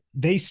 but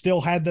they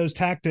still had those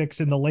tactics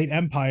in the late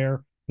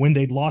empire when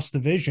they'd lost the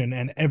vision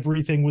and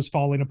everything was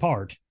falling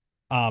apart.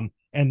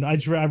 And I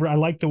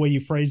like the way you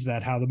phrase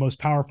that, how the most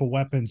powerful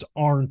weapons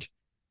aren't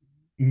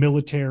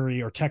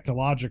military or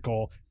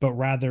technological, but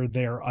rather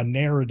they're a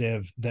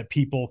narrative that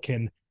people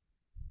can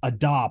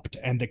adopt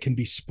and that can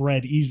be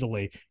spread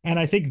easily. And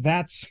I think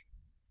that's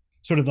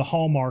sort of the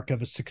hallmark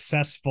of a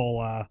successful,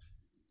 I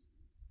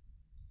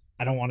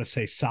don't want to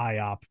say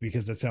psyop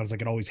because that sounds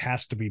like it always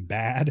has to be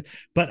bad,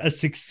 but a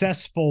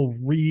successful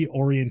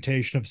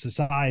reorientation of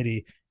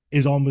society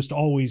is almost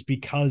always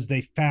because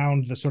they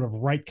found the sort of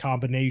right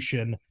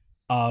combination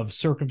of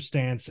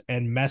circumstance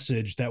and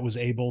message that was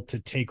able to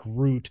take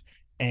root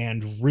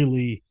and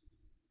really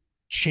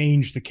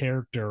change the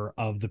character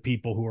of the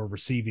people who are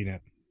receiving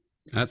it.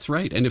 That's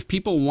right. And if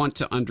people want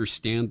to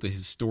understand the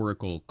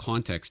historical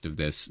context of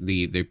this,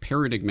 the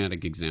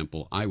paradigmatic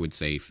example, I would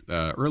say,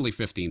 early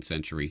 15th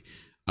century,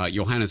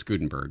 Johannes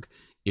Gutenberg,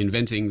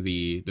 inventing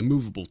the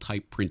movable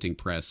type printing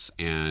press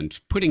and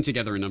putting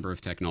together a number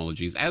of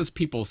technologies. As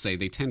people say,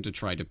 they tend to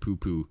try to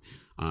poo-poo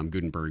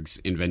Gutenberg's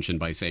invention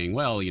by saying,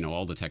 well,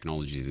 all the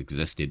technologies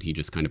existed. He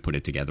just kind of put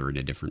it together in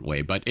a different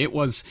way. But it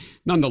was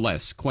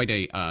nonetheless quite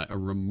a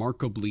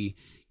remarkably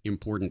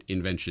important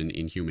invention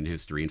in human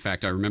history. In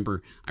fact, I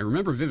remember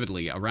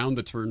vividly around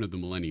the turn of the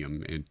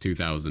millennium in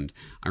 2000,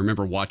 I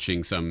remember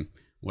watching some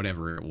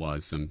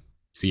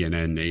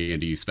CNN,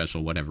 A&E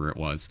special, whatever it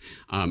was,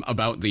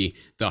 about the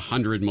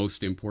 100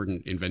 most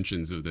important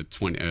inventions of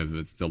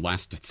the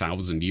last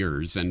 1,000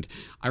 years. And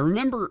I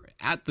remember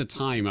at the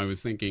time I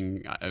was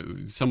thinking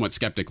somewhat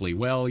skeptically,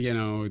 well,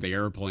 the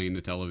airplane,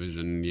 the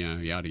television,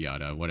 yada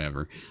yada,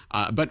 whatever.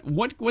 But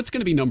what's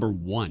going to be number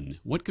one?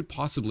 What could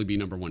possibly be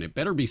number one? It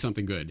better be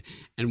something good.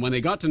 And when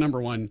they got to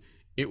number one,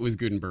 it was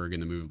Gutenberg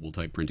and the movable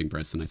type printing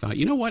press. And I thought,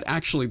 you know what?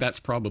 Actually,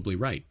 that's probably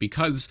right,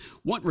 because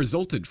what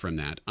resulted from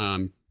that,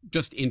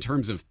 just in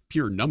terms of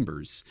pure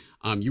numbers,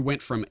 you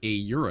went from a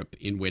Europe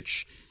in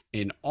which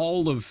in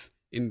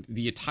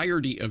the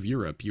entirety of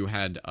Europe, you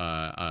had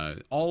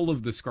all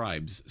of the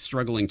scribes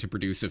struggling to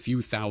produce a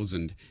few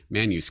thousand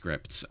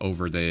manuscripts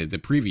over the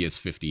previous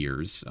 50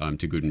 years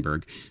to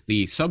Gutenberg.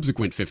 The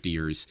subsequent 50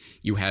 years,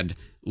 you had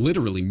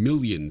literally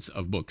millions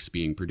of books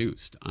being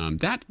produced.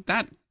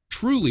 That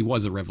truly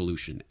was a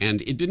revolution,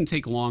 and it didn't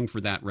take long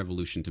for that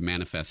revolution to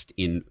manifest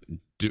in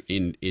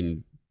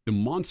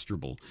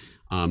demonstrable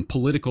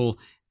political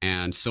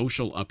and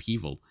social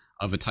upheaval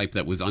of a type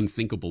that was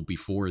unthinkable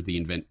before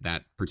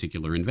that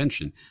particular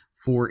invention.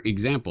 For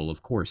example,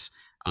 of course,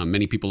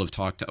 many people have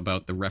talked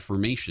about the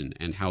Reformation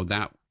and how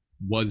that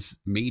was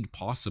made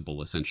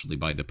possible essentially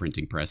by the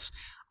printing press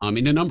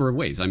in a number of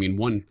ways. I mean,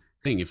 one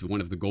thing, if one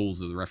of the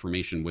goals of the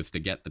Reformation was to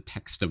get the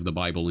text of the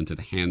Bible into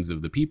the hands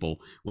of the people,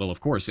 well, of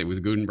course, it was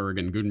Gutenberg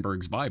and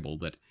Gutenberg's Bible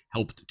that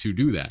helped to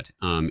do that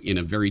in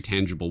a very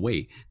tangible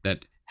way,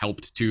 that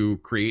helped to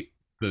create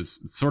the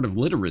sort of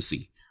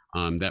literacy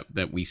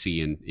that we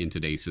see in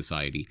today's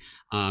society,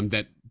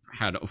 that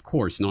had, of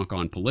course,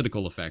 knock-on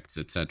political effects,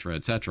 et cetera,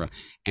 et cetera.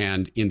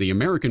 And in the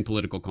American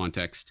political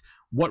context,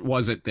 what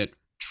was it that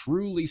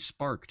truly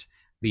sparked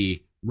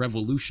the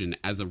revolution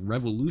as a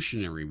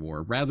revolutionary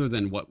war, rather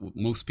than what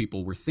most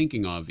people were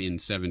thinking of in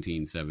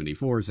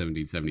 1774,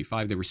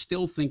 1775? They were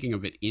still thinking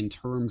of it in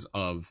terms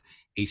of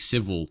a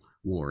civil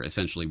war,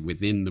 essentially,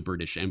 within the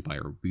British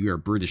Empire. We are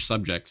British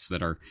subjects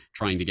that are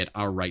trying to get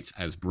our rights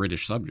as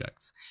British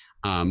subjects.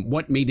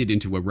 What made it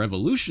into a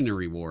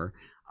revolutionary war,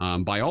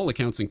 by all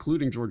accounts,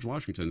 including George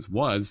Washington's,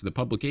 was the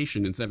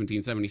publication in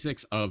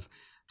 1776 of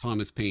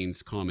Thomas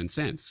Paine's Common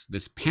Sense,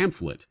 this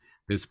pamphlet,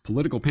 this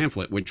political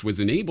pamphlet, which was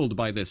enabled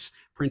by this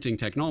printing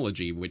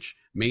technology, which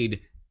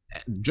made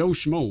Joe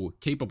Schmo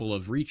capable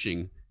of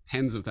reaching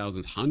tens of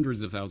thousands,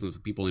 hundreds of thousands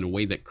of people in a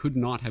way that could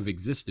not have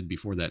existed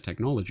before that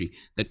technology,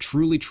 that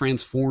truly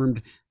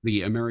transformed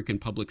the American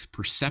public's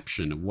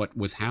perception of what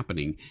was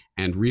happening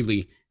and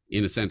really,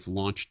 in a sense,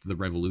 launched the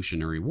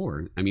Revolutionary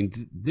War. I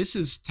mean, this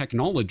is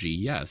technology,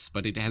 yes,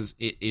 but it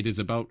is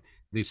about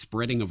the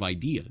spreading of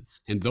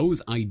ideas, and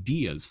those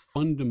ideas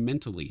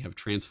fundamentally have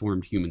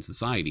transformed human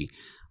society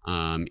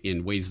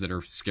in ways that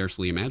are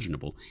scarcely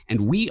imaginable.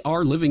 And we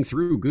are living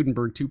through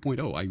Gutenberg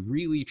 2.0. I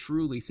really,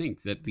 truly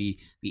think that the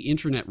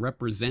internet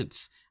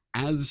represents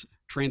as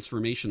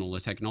transformational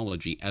a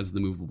technology as the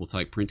movable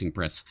type printing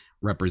press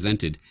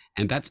represented.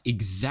 And that's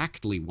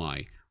exactly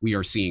why we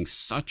are seeing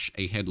such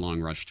a headlong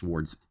rush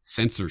towards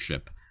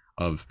censorship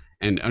of,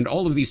 and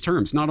all of these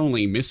terms, not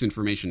only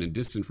misinformation and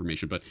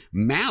disinformation, but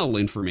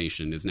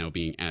malinformation is now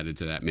being added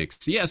to that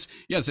mix. Yes,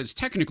 it's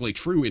technically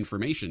true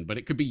information, but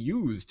it could be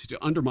used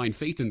to undermine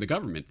faith in the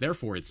government.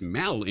 Therefore, it's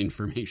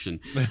malinformation.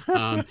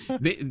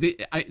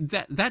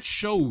 That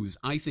shows,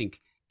 I think,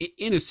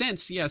 in a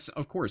sense, yes,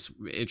 of course,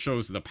 it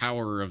shows the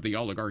power of the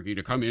oligarchy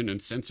to come in and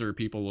censor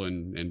people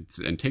and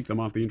take them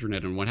off the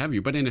internet and what have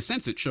you. But in a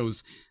sense, it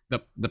shows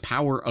the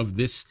power of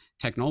this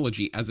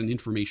technology as an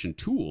information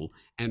tool,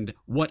 and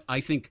what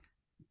I think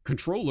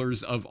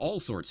controllers of all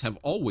sorts have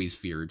always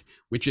feared,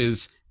 which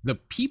is the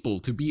people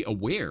to be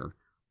aware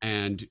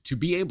and to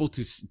be able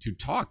to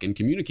talk and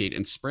communicate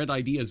and spread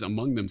ideas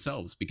among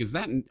themselves, because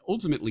that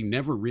ultimately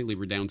never really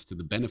redounds to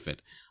the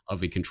benefit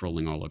of a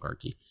controlling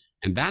oligarchy.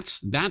 And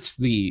that's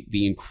the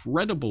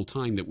incredible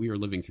time that we are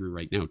living through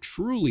right now,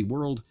 truly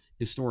world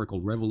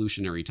historical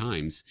revolutionary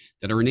times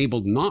that are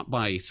enabled not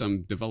by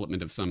some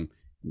development of some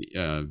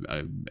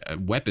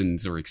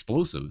weapons or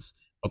explosives,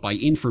 but by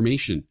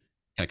information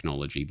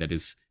technology that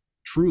is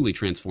truly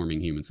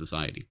transforming human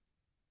society.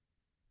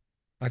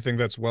 I think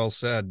that's well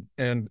said.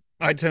 And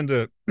I tend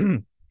to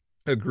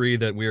agree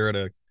that we are at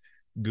a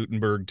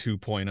Gutenberg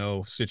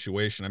 2.0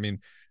 situation. I mean,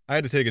 I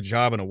had to take a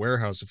job in a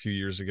warehouse a few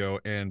years ago,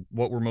 and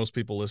what were most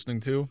people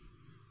listening to?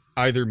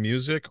 Either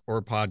music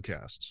or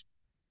podcasts.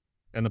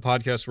 And the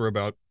podcasts were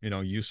about,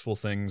 useful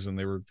things, and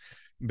they were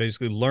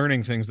basically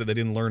learning things that they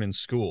didn't learn in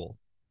school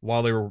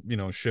while they were,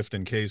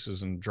 shifting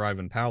cases and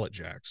driving pallet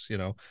jacks,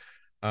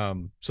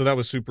 So that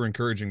was super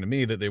encouraging to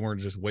me that they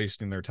weren't just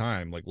wasting their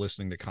time, like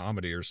listening to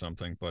comedy or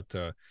something. But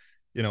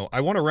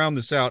I want to round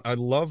this out. I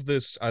love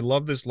this. I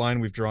love this line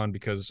we've drawn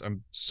because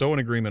I'm so in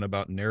agreement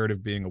about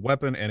narrative being a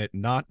weapon and it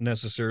not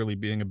necessarily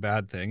being a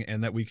bad thing,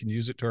 and that we can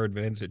use it to our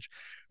advantage.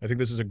 I think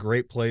this is a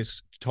great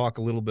place to talk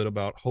a little bit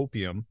about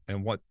hopium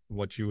and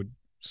what you would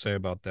say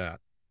about that.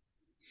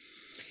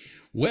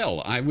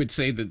 Well, I would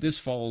say that this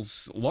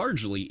falls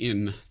largely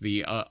in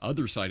the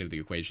other side of the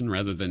equation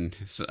rather than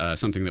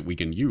something that we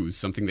can use,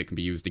 something that can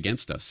be used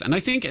against us. And I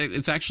think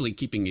it's actually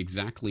keeping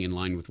exactly in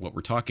line with what we're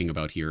talking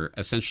about here.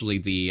 Essentially,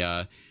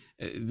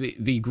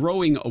 the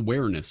growing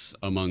awareness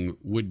among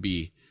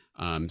would-be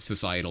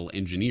societal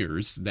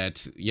engineers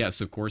that, yes,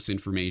 of course,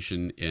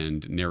 information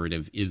and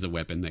narrative is a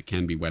weapon that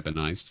can be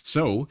weaponized.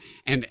 So,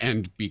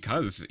 and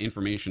because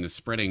information is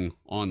spreading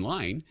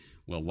online,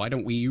 well, why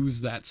don't we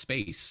use that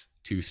space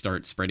to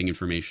start spreading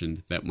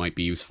information that might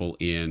be useful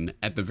in,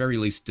 at the very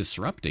least,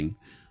 disrupting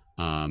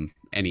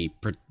any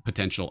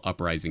potential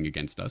uprising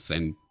against us,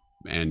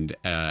 and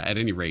at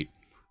any rate,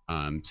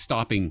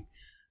 stopping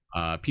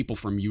people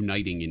from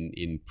uniting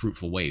in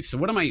fruitful ways. So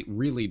what am I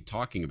really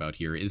talking about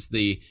here is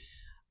the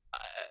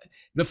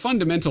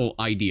fundamental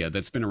idea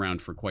that's been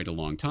around for quite a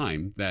long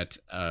time that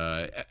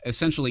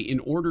essentially, in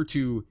order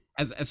to,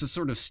 as a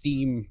sort of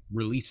steam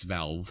release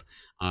valve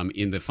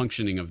in the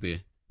functioning of the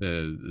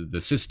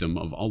system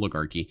of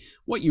oligarchy,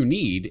 what you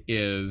need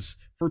is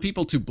for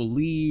people to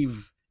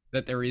believe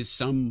that there's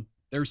some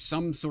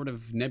sort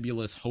of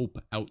nebulous hope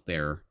out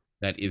there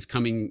that is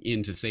coming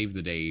in to save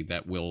the day,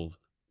 that will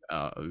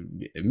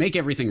make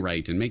everything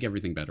right and make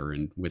everything better,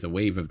 and with a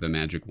wave of the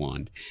magic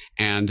wand.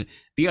 And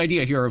the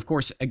idea here, of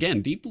course,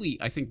 again, deeply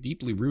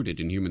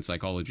rooted in human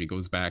psychology,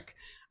 goes back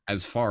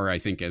as far, I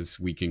think, as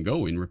we can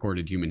go in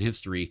recorded human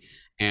history.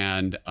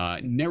 And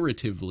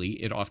narratively,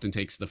 it often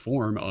takes the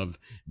form of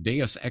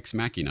deus ex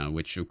machina,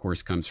 which, of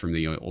course, comes from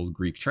the old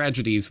Greek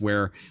tragedies,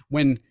 where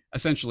when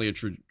essentially a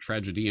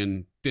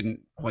tragedian didn't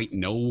quite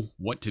know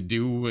what to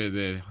do,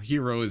 the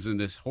hero is in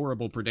this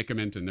horrible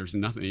predicament and there's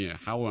nothing,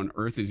 how on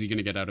earth is he going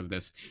to get out of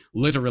this?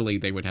 Literally,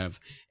 they would have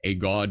a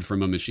god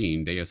from a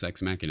machine, deus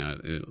ex machina,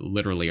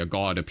 literally a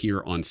god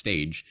appear on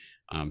stage.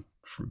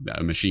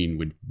 A machine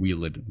would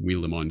wheel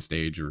him on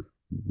stage or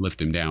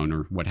lift him down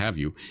or what have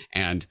you,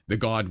 and the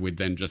god would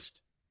then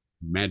just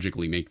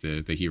magically make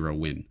the hero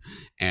win.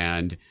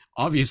 And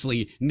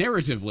obviously,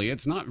 narratively,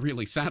 it's not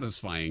really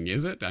satisfying,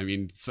 is it? I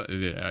mean,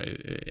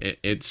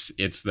 it's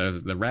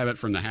the rabbit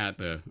from the hat.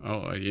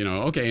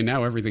 Okay,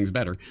 now everything's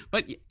better.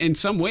 But in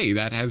some way,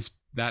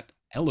 that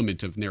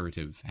element of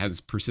narrative has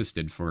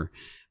persisted for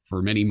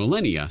many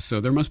millennia.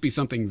 So there must be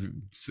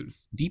something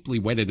deeply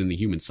wedded in the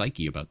human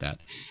psyche about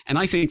that. And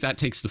I think that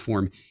takes the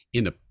form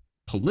in the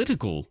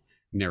political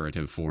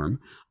narrative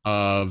form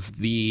of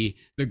the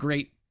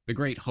great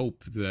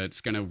hope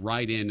that's going to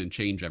ride in and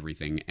change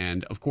everything.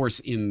 And of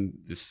course, in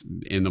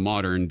the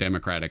modern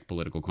democratic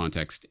political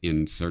context,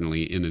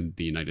 certainly in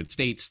the United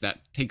States,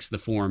 that takes the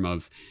form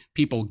of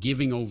people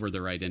giving over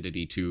their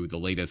identity to the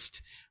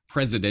latest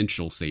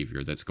presidential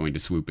savior that's going to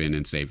swoop in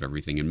and save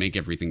everything and make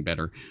everything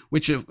better,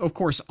 which of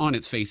course on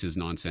its face is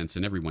nonsense,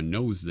 and everyone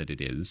knows that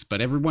it is,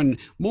 but everyone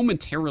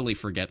momentarily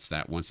forgets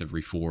that once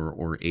every 4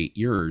 or 8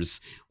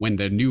 years when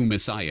the new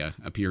messiah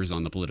appears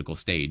on the political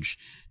stage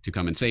to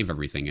come and save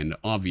everything. And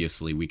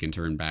obviously we can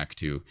turn back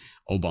to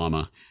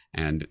Obama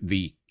and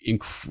the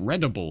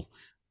incredible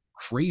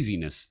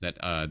craziness that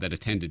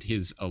attended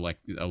his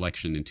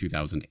election in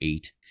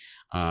 2008.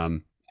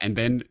 And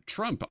then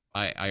Trump,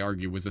 I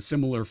argue, was a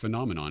similar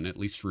phenomenon, at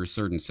least for a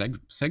certain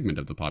segment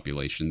of the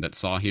population that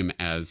saw him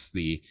as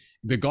the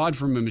god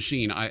from a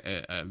machine.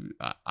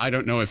 I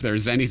don't know if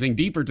there's anything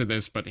deeper to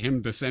this, but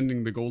him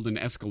descending the golden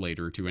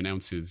escalator to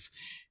announce his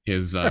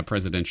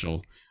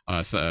presidential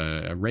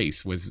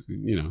race was,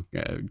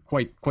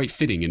 quite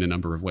fitting in a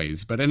number of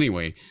ways. But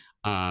anyway,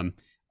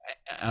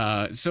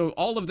 so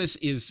all of this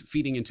is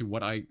feeding into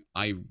what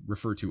I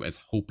refer to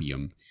as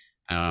hopium,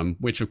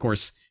 which, of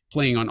course,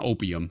 playing on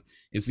opium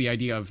is the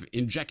idea of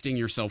injecting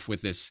yourself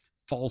with this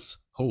false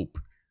hope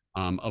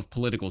of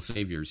political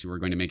saviors who are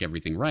going to make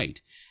everything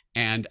right.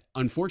 And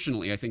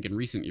unfortunately, I think in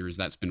recent years,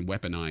 that's been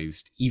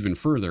weaponized even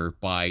further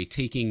by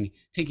taking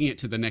it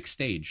to the next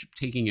stage,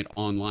 taking it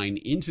online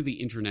into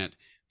the internet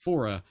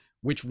fora,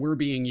 which were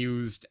being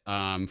used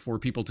for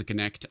people to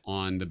connect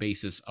on the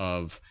basis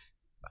of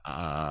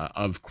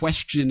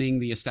questioning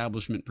the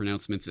establishment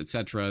pronouncements,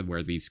 etc.,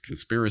 where these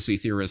conspiracy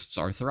theorists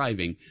are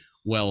thriving.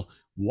 Well,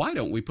 why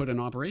don't we put an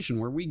operation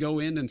where we go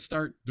in and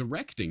start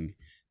directing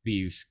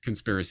these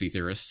conspiracy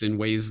theorists in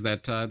ways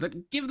that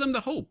give them the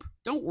hope?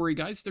 Don't worry,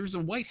 guys. There's a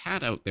white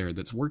hat out there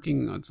that's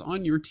working. It's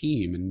on your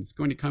team and it's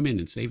going to come in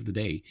and save the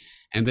day.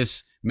 And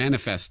this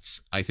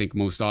manifests, I think,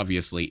 most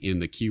obviously in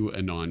the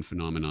QAnon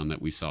phenomenon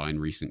that we saw in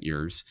recent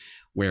years,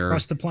 where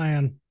trust the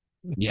plan.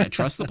 Yeah,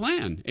 trust the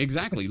plan.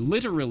 Exactly.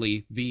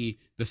 Literally, the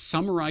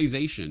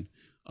summarization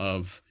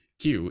of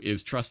Q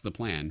is trust the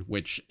plan,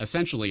 which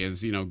essentially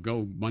is,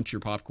 go munch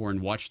your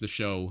popcorn, watch the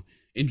show,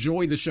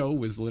 enjoy the show,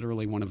 was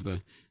literally one of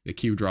the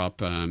Q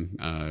drop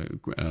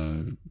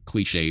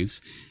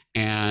cliches.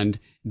 And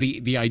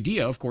the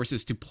idea, of course,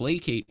 is to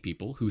placate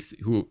people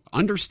who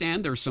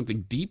understand there's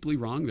something deeply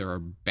wrong. There are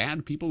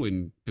bad people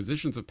in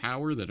positions of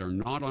power that are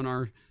not on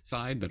our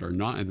side, that are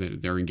not,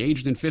 they're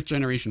engaged in fifth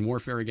generation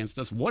warfare against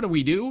us. What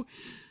do?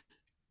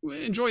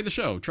 Enjoy the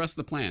show, trust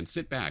the plan,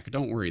 sit back,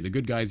 don't worry, the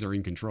good guys are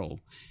in control.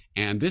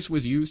 And this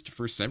was used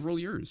for several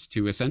years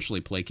to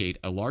essentially placate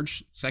a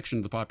large section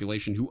of the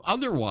population who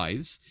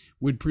otherwise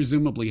would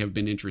presumably have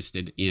been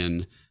interested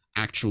in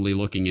actually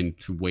looking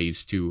into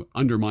ways to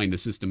undermine the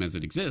system as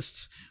it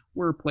exists,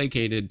 were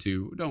placated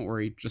to, don't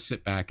worry, just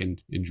sit back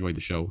and enjoy the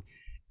show.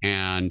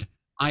 And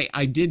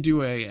I did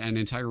do an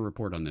entire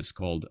report on this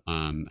called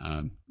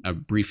A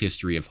Brief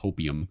History of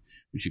Hopium,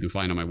 which you can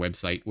find on my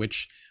website,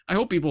 which I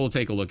hope people will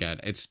take a look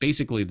at. It's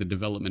basically the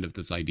development of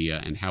this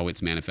idea and how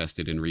it's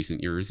manifested in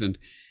recent years.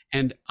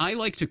 And I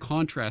like to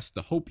contrast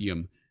the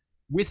hopium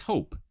with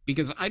hope,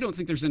 because I don't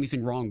think there's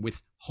anything wrong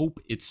with hope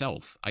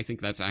itself. I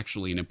think that's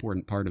actually an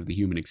important part of the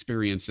human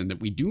experience, and that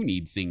we do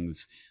need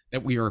things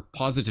that we are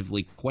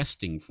positively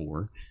questing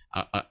for,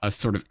 a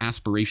sort of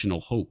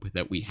aspirational hope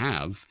that we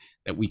have,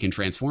 that we can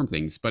transform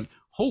things. But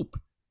hope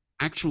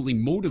actually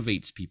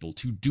motivates people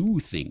to do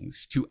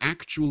things, to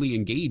actually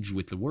engage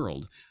with the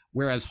world.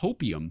 Whereas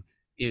hopium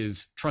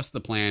is trust the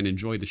plan,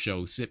 enjoy the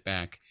show, sit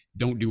back,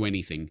 don't do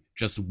anything,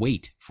 just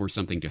wait for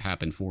something to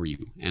happen for you.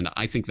 And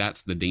I think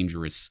that's the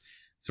dangerous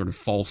sort of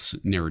false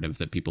narrative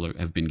that people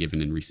have been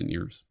given in recent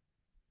years.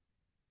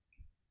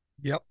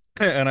 Yep.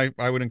 And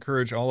I would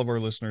encourage all of our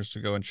listeners to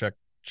go and check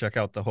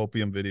out the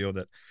hopium video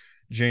that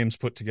James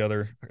put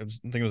together. I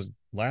think it was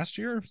last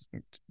year,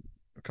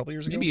 a couple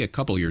years ago. Maybe a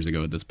couple years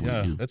ago at this point.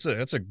 Yeah.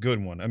 That's a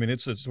good one. I mean,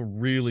 it's a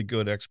really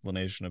good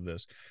explanation of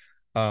this.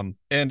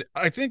 And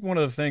I think one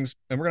of the things,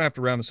 and we're gonna have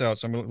to round this out,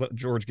 so I'm gonna let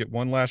George get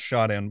one last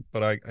shot in,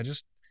 but I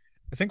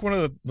think one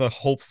of the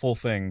hopeful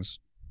things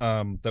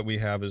that we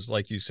have is,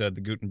 like you said, the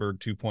Gutenberg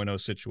 2.0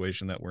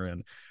 situation that we're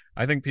in.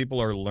 I think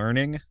people are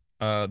learning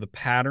the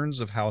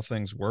patterns of how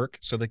things work,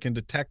 so they can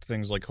detect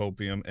things like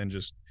hopium and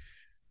just,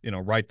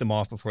 write them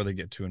off before they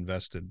get too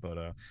invested.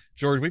 But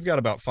George, we've got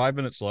about 5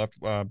 minutes left.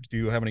 Do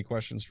you have any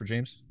questions for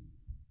James?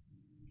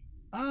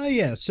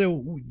 Yeah.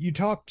 So you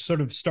talked,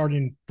 sort of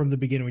starting from the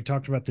beginning, we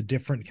talked about the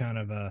different kind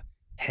of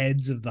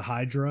heads of the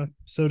Hydra,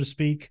 so to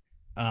speak.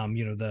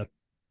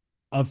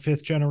 Of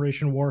fifth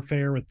generation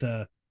warfare, with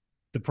the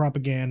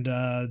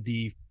propaganda,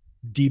 the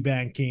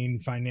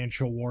debanking,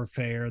 financial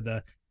warfare,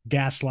 the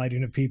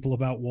gaslighting of people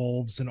about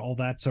wolves, and all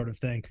that sort of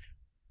thing.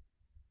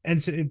 And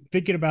so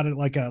thinking about it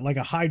like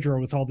a Hydra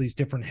with all these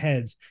different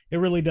heads, it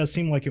really does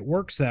seem like it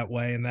works that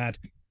way. And that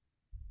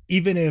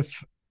even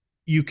if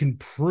you can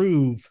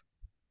prove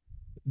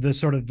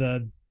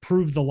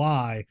prove the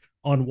lie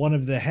on one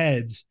of the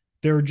heads,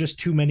 there are just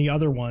too many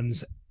other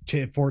ones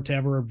for it to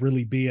ever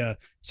really be a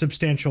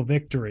substantial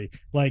victory.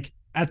 Like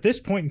at this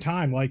point in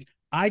time, like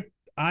I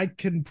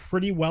can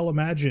pretty well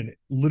imagine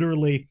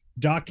literally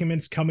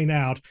documents coming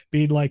out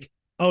being like,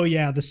 oh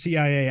yeah, the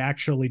CIA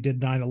actually did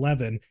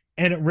 9/11,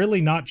 and it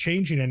really not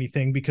changing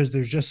anything, because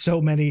there's just so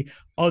many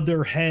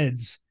other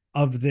heads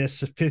of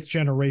this fifth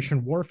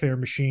generation warfare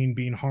machine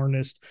being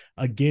harnessed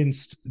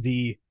against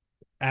the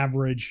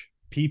average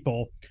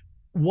people.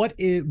 What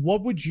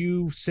would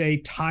you say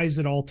ties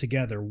it all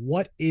together?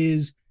 What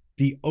is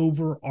the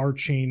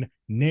overarching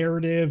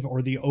narrative,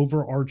 or the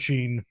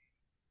overarching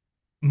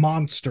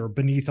monster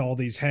beneath all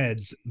these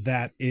heads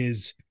that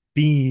is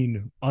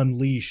being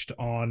unleashed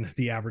on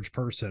the average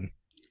person?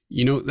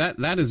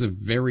 That is a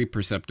very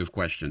perceptive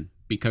question,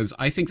 because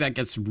I think that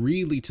gets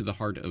really to the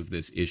heart of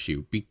this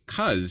issue,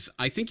 because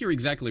I think you're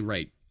exactly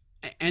right.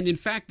 And in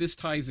fact, this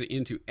ties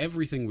into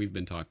everything we've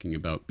been talking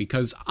about,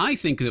 because I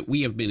think that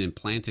we have been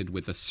implanted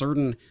with a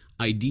certain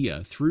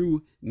idea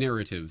through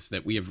narratives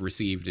that we have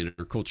received in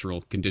our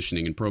cultural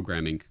conditioning and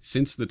programming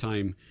since the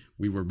time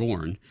we were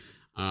born,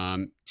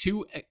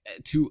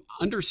 to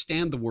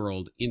understand the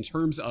world in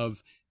terms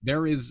of,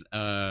 there is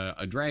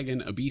a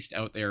dragon, a beast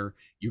out there.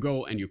 You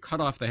go and you cut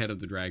off the head of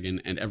the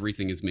dragon, and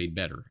everything is made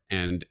better.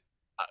 And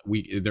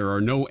there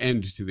are no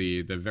end to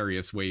the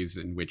various ways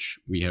in which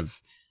we have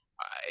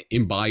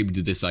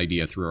imbibed this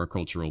idea through our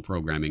cultural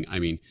programming. I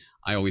mean,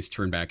 I always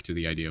turn back to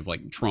the idea of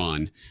like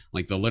Tron,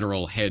 like the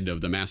literal head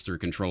of the master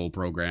control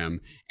program,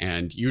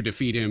 and you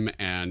defeat him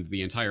and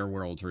the entire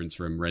world turns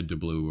from red to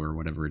blue or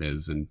whatever it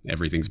is, and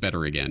everything's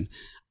better again.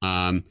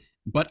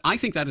 But I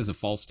think that is a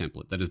false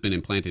template that has been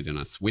implanted in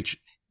us, which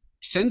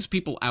sends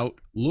people out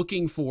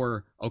looking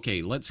for,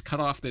 okay, let's cut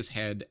off this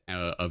head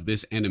of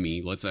this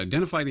enemy. Let's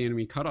identify the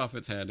enemy, cut off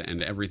its head,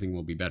 and everything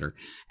will be better.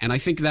 And I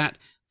think that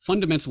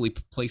fundamentally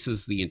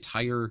places the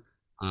entire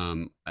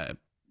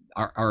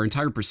our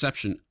entire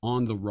perception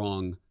on the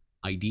wrong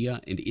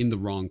idea and in the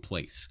wrong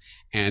place.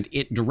 And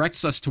it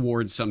directs us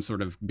towards some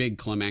sort of big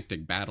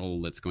climactic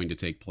battle that's going to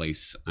take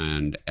place,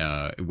 and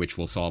which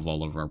will solve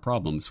all of our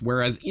problems.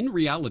 Whereas in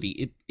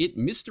reality, it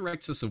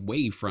misdirects us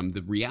away from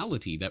the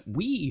reality that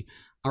we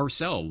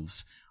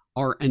ourselves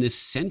are the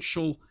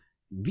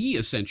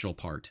essential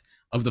part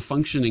of the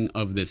functioning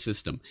of this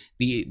system.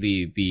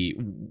 The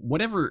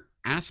whatever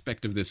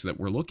aspect of this that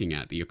we're looking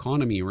at, the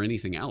economy or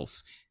anything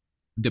else,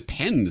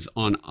 depends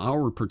on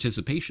our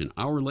participation,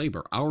 our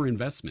labor, our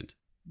investment,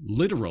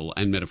 literal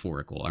and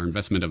metaphorical, our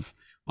investment of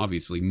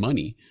obviously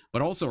money,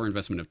 but also our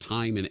investment of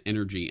time and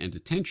energy and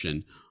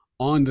attention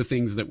on the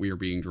things that we are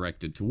being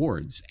directed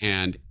towards.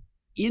 And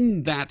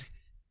in that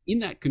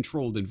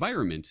controlled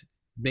environment,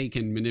 they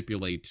can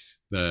manipulate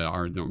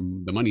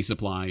the money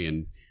supply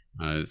and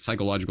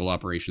psychological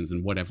operations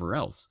and whatever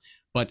else.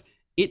 But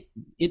it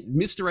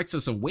misdirects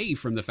us away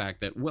from the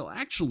fact that, well,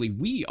 actually,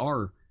 we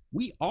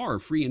are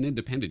free and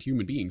independent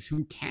human beings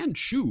who can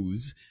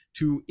choose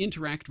to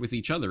interact with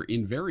each other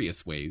in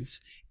various ways.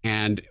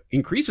 And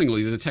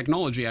increasingly, the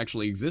technology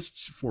actually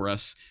exists for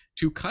us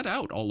to cut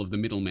out all of the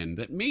middlemen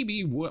that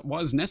maybe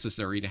was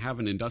necessary to have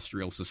an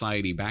industrial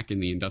society back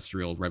in the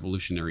Industrial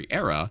Revolutionary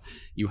era.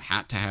 You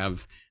had to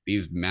have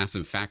these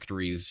massive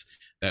factories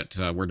that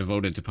were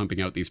devoted to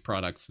pumping out these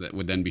products that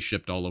would then be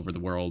shipped all over the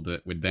world,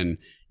 that would then,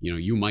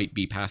 you might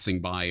be passing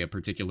by a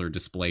particular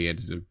display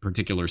at a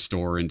particular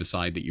store and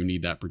decide that you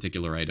need that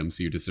particular item,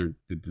 so you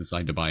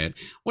decide to buy it.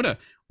 What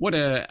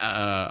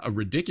a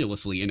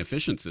ridiculously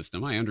inefficient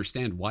system. I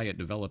understand why it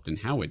developed and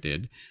how it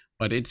did,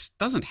 but it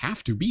doesn't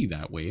have to be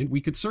that way. And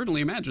we could certainly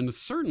imagine,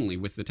 certainly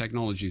with the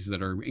technologies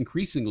that are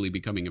increasingly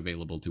becoming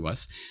available to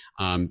us,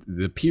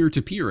 the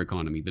peer-to-peer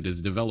economy that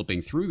is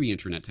developing through the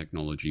internet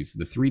technologies,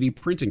 the 3D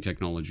printing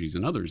technologies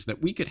and others,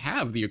 that we could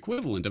have the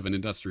equivalent of an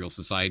industrial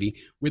society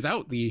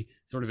without the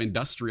sort of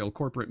industrial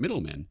corporate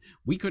middlemen.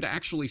 We could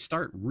actually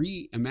start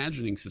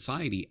reimagining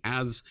society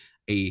as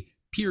a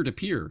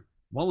peer-to-peer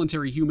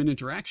voluntary human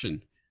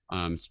interaction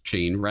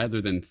chain,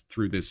 rather than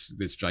through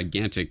this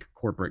gigantic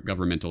corporate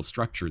governmental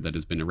structure that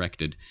has been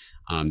erected,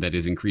 that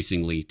is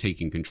increasingly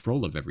taking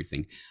control of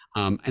everything.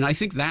 And I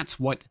think that's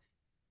what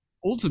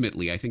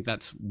ultimately, the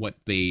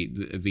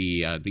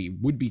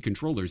would-be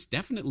controllers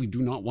definitely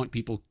do not want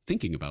people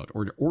thinking about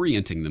or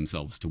orienting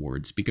themselves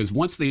towards, because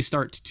once they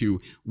start to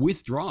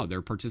withdraw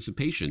their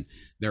participation,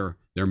 their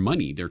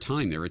money, their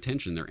time, their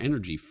attention, their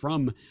energy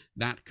from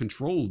that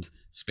controlled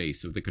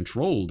space of the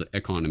controlled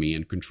economy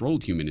and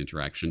controlled human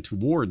interaction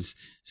towards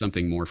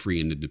something more free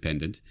and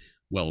independent,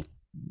 well,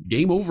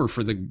 game over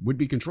for the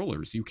would-be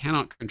controllers. You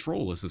cannot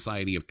control a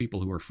society of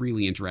people who are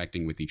freely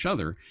interacting with each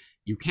other.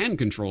 You can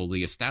control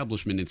the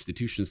establishment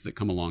institutions that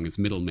come along as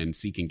middlemen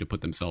seeking to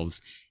put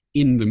themselves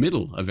in the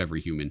middle of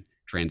every human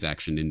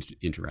transaction and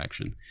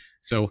interaction.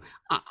 So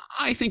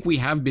I think we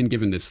have been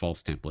given this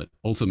false template,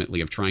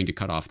 ultimately, of trying to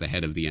cut off the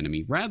head of the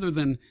enemy, rather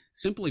than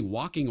simply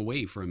walking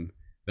away from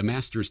the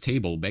master's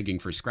table begging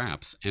for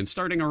scraps and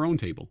starting our own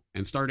table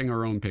and starting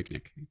our own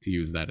picnic, to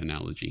use that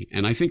analogy.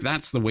 And I think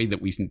that's the way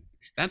that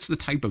that's the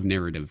type of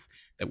narrative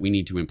that we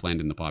need to implant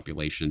in the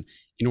population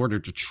in order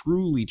to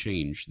truly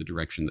change the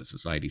direction that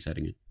society's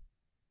heading in.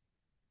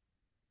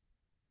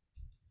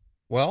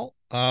 Well,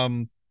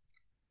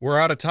 we're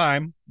out of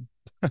time,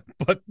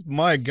 but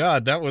my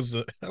God, that was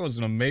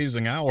an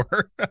amazing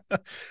hour.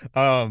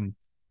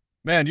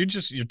 Man, you're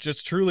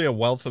just truly a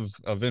wealth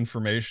of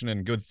information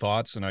and good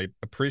thoughts, and I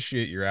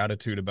appreciate your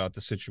attitude about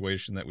the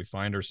situation that we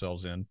find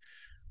ourselves in.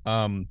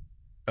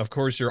 Of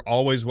course, you're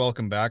always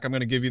welcome back. I'm going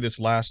to give you this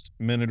last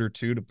minute or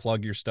two to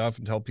plug your stuff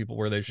and tell people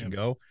where they should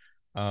go.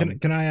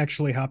 Can I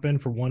actually hop in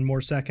for one more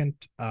second?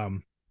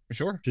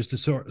 Sure. Just to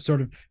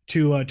sort of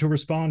to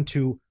respond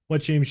to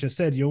what James just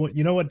said. You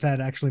know what that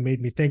actually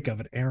made me think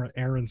of? It.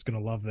 Aaron's going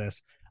to love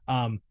this.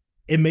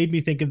 It made me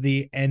think of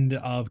the end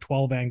of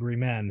 12 Angry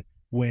Men,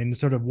 when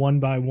sort of one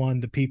by one,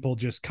 the people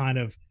just kind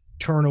of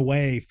turn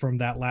away from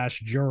that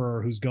last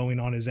juror who's going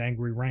on his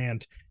angry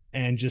rant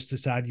and just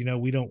decide,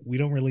 we don't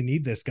really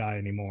need this guy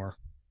anymore.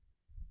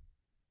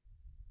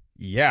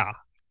 Yeah,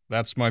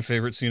 that's my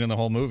favorite scene in the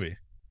whole movie.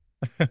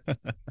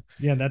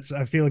 Yeah,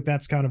 I feel like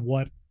that's kind of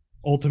what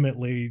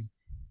ultimately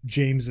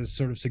James is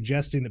sort of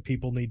suggesting that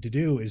people need to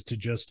do, is to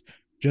just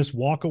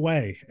walk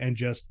away and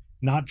just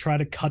not try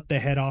to cut the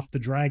head off the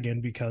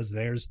dragon because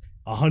there's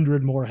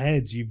 100 more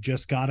heads. You've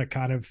just got to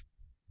kind of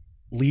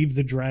leave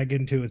the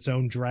dragon to its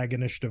own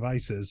dragonish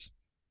devices.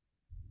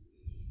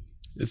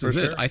 This is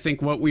it. I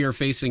think what we are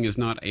facing is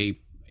not a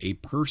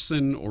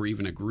person or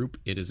even a group.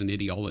 It is an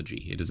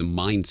ideology. It is a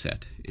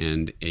mindset.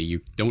 And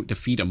you don't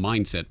defeat a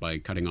mindset by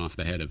cutting off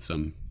the head of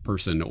some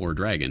person or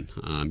dragon.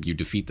 You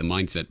defeat the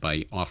mindset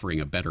by offering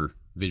a better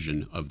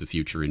vision of the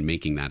future and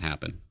making that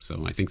happen.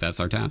 So I think that's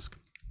our task.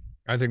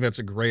 I think that's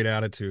a great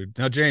attitude.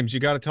 Now, James,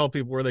 you got to tell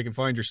people where they can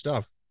find your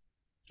stuff.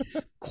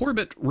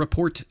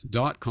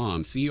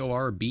 CorbettReport.com,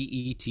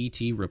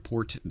 CORBETT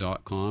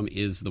report.com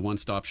is the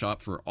one-stop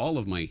shop for all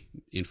of my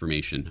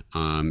information.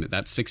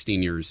 That's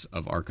 16 years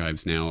of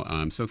archives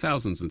now, so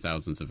thousands and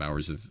thousands of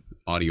hours of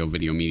audio,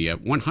 video media,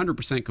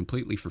 100%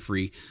 completely for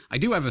free. I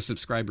do have a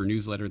subscriber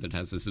newsletter that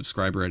has a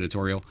subscriber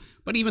editorial,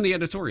 but even the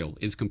editorial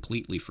is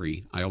completely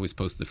free. I always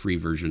post the free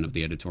version of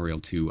the editorial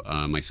to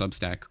my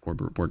Substack,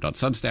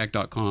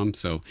 CorbettReport.substack.com,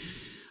 so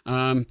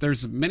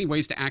there's many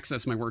ways to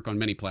access my work on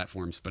many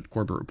platforms, but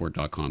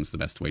CorbettReport.com is the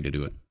best way to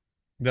do it.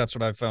 That's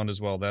what I found as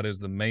well. That is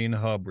the main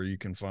hub where you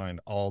can find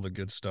all the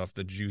good stuff,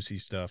 the juicy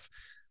stuff.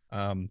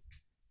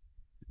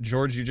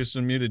 George, you just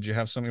unmuted. Do you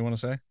have something you want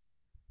to say?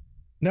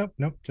 Nope.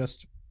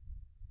 Just.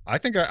 I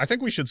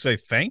think we should say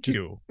thank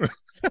you.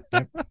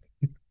 Yep.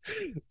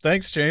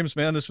 Thanks, James.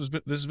 Man, this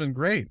has been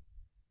great.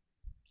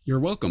 You're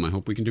welcome. I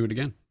hope we can do it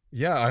again.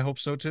 Yeah, I hope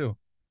so too.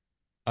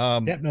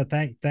 No,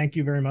 thank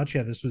you very much.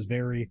 Yeah, this was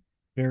very,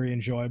 very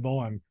enjoyable.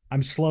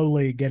 I'm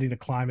slowly getting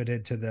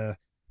acclimated to the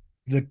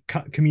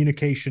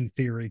communication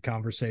theory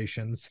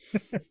conversations.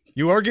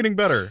 You are getting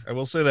better. I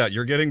will say that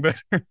you're getting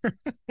better.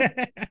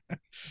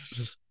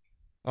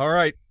 All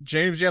right,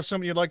 James, you have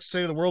something you'd like to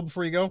say to the world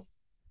before you go?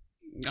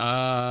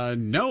 No.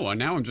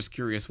 Now I'm just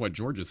curious what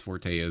George's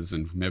forte is,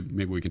 and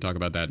maybe we can talk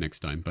about that next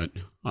time. But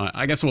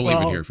I guess we'll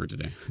leave it here for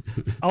today.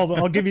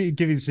 I'll give you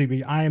the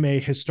CV. I am a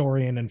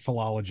historian and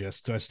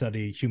philologist, so I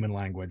study human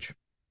language.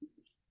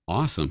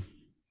 Awesome.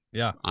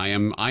 Yeah, I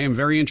am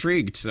very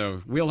intrigued.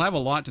 So we'll have a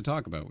lot to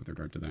talk about with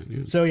regard to that.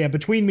 Yeah. So yeah,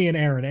 between me and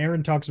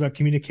Aaron talks about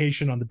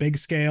communication on the big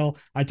scale.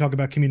 I talk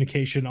about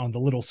communication on the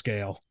little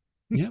scale.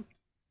 Yeah.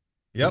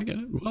 Yep.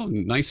 Well,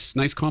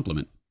 nice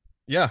compliment.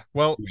 Yeah.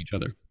 Well, to each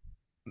other.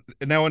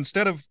 Now,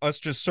 instead of us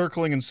just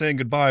circling and saying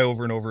goodbye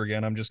over and over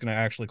again, I'm just going to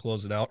actually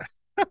close it out.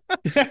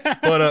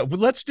 But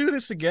let's do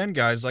this again,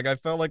 guys. Like I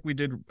felt like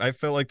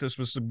this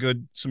was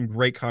some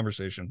great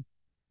conversation.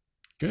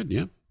 Good.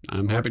 Yeah.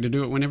 I'm happy to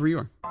do it whenever you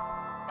are.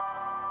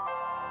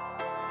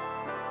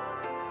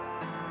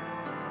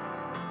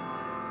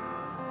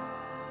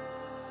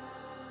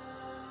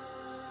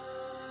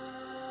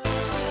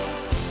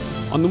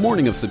 On the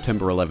morning of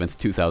September 11th,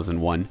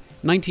 2001,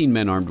 19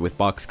 men armed with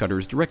box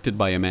cutters, directed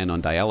by a man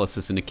on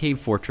dialysis in a cave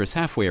fortress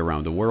halfway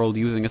around the world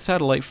using a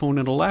satellite phone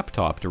and a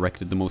laptop,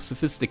 directed the most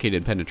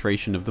sophisticated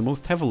penetration of the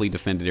most heavily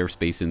defended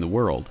airspace in the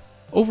world,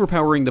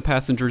 overpowering the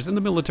passengers and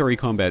the military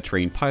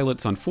combat-trained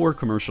pilots on 4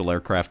 commercial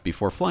aircraft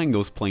before flying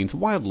those planes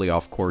wildly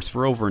off course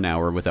for over an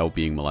hour without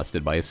being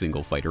molested by a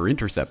single fighter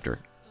interceptor.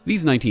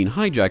 These 19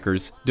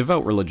 hijackers,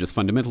 devout religious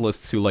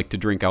fundamentalists who like to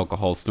drink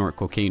alcohol, snort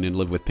cocaine, and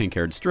live with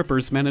pink-haired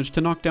strippers, managed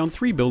to knock down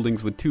 3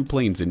 buildings with 2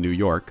 planes in New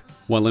York,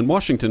 while in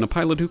Washington, a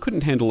pilot who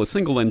couldn't handle a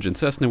single-engine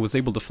Cessna was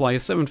able to fly a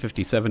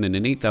 757 in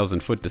an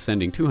 8,000-foot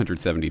descending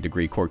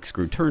 270-degree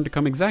corkscrew turn to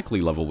come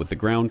exactly level with the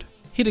ground,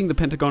 hitting the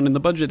Pentagon in the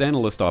budget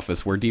analyst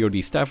office where DoD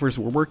staffers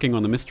were working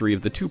on the mystery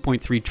of the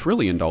 $2.3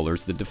 trillion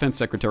that Defense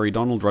Secretary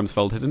Donald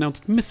Rumsfeld had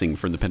announced missing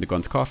from the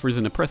Pentagon's coffers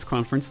in a press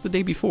conference the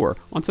day before,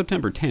 on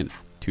September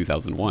 10th,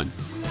 2001.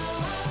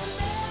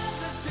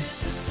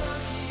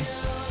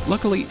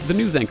 Luckily, the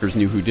news anchors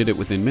knew who did it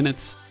within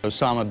minutes.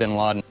 Osama bin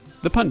Laden.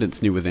 The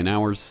pundits knew within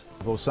hours.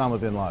 Osama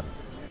bin Laden.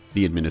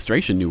 The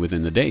administration knew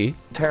within the day.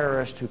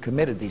 Terrorists who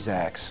committed these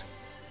acts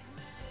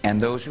and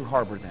those who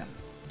harbored them.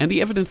 And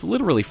the evidence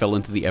literally fell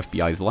into the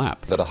FBI's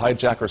lap. That a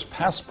hijacker's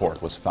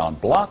passport was found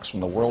blocks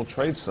from the World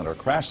Trade Center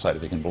crash site,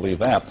 if you can believe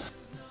that.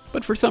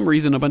 But for some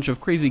reason, a bunch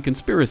of crazy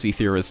conspiracy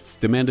theorists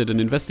demanded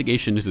an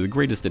investigation into the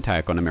greatest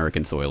attack on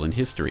American soil in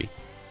history.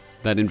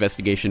 That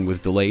investigation was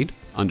delayed,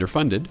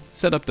 underfunded,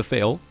 set up to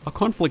fail, a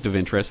conflict of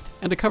interest,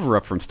 and a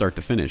cover-up from start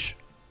to finish.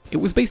 It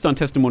was based on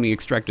testimony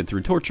extracted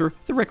through torture,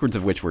 the records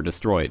of which were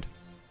destroyed.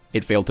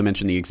 It failed to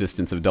mention the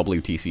existence of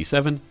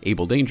WTC-7,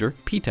 Able Danger,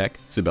 P-TECH,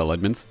 Sibel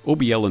Edmonds,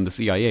 OBL and the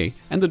CIA,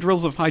 and the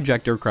drills of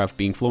hijacked aircraft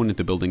being flown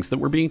into buildings that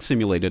were being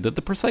simulated at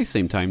the precise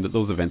same time that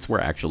those events were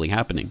actually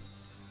happening.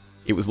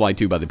 It was lied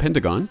to by the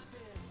Pentagon,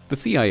 the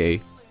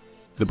CIA,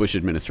 the Bush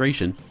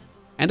administration,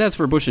 and as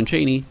for Bush and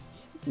Cheney,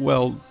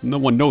 well, no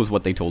one knows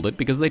what they told it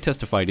because they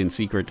testified in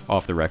secret,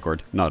 off the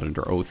record, not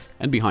under oath,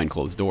 and behind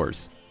closed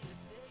doors.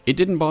 It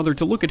didn't bother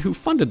to look at who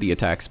funded the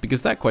attacks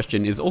because that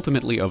question is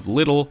ultimately of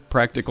little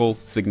practical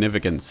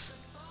significance.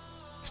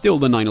 Still,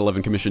 the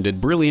 9/11 Commission did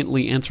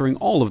brilliantly answering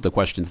all of the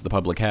questions the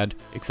public had,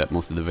 except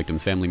most of the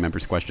victims' family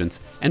members' questions,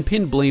 and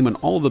pinned blame on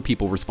all the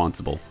people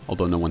responsible,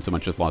 although no one so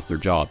much as lost their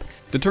job,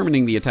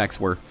 determining the attacks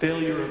were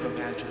failure of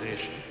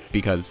imagination.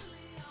 Because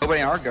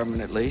Nobody in our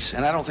government, at least,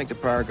 and I don't think the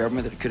prior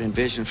government that could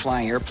envision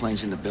flying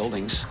airplanes into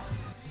buildings.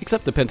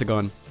 Except the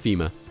Pentagon,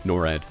 FEMA,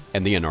 NORAD,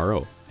 and the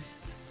NRO.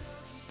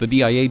 The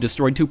DIA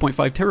destroyed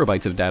 2.5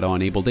 terabytes of data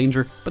on Able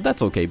Danger, but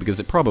that's okay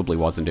because it probably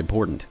wasn't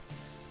important.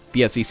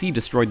 The SEC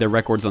destroyed their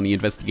records on the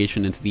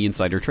investigation into the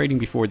insider trading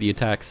before the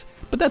attacks,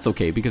 but that's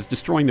okay because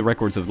destroying the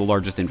records of the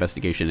largest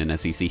investigation in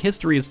SEC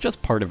history is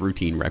just part of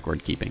routine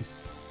record keeping.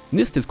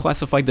 NIST has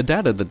classified the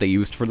data that they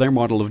used for their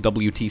model of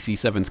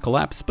WTC-7's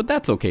collapse, but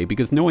that's okay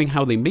because knowing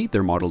how they made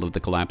their model of the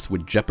collapse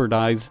would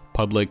jeopardize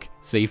public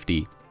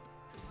safety.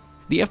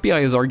 The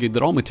FBI has argued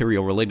that all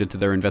material related to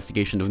their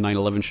investigation of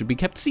 9/11 should be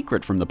kept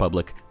secret from the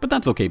public, but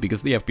that's okay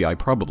because the FBI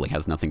probably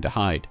has nothing to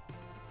hide.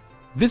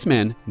 This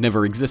man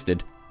never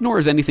existed, nor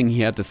is anything he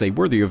had to say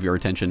worthy of your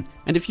attention,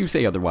 and if you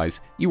say otherwise,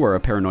 you are a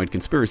paranoid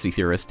conspiracy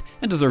theorist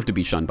and deserve to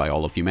be shunned by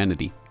all of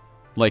humanity.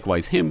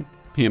 Likewise him,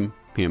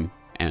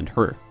 and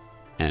her.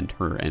 And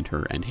her, and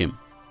her, and him.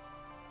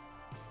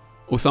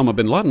 Osama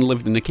bin Laden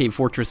lived in a cave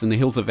fortress in the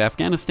hills of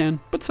Afghanistan,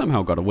 but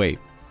somehow got away.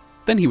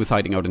 Then he was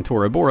hiding out in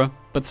Tora Bora,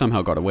 but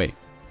somehow got away.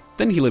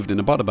 Then he lived in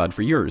Abbottabad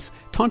for years,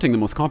 taunting the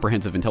most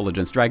comprehensive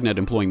intelligence dragnet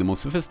employing the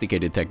most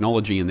sophisticated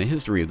technology in the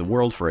history of the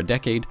world for a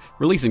decade,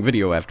 releasing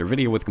video after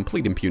video with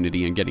complete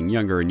impunity and getting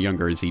younger and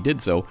younger as he did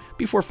so,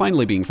 before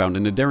finally being found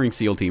in a daring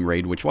SEAL team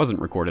raid which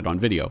wasn't recorded on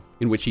video,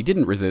 in which he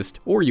didn't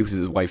resist or use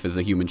his wife as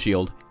a human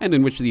shield, and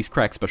in which these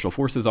crack special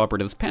forces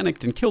operatives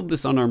panicked and killed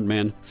this unarmed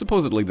man,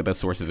 supposedly the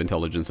best source of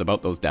intelligence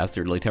about those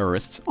dastardly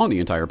terrorists on the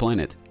entire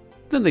planet.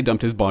 Then they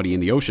dumped his body in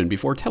the ocean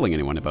before telling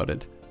anyone about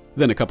it.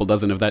 Then a couple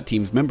dozen of that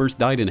team's members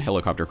died in a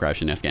helicopter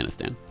crash in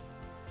Afghanistan.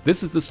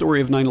 This is the story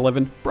of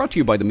 9/11, brought to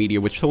you by the media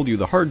which told you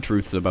the hard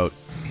truths about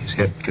his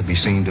head could be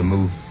seen to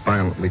move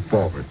violently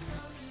forward.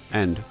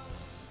 And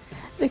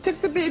they took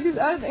the babies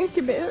out of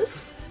incubators.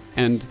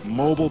 And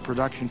mobile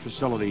production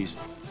facilities.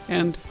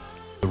 And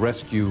the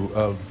rescue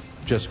of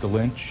Jessica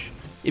Lynch.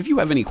 If you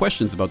have any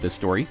questions about this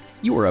story,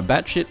 you are a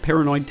batshit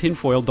paranoid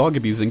tinfoil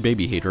dog-abusing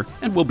baby hater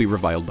and will be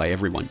reviled by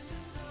everyone.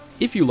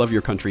 If you love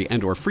your country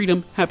and or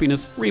freedom,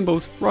 happiness,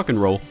 rainbows, rock and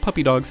roll,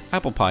 puppy dogs,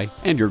 apple pie,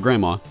 and your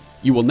grandma,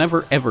 you will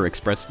never ever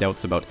express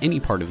doubts about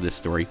any part of this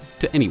story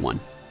to anyone.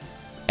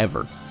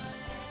 Ever.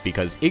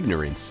 Because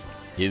ignorance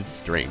is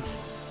strength.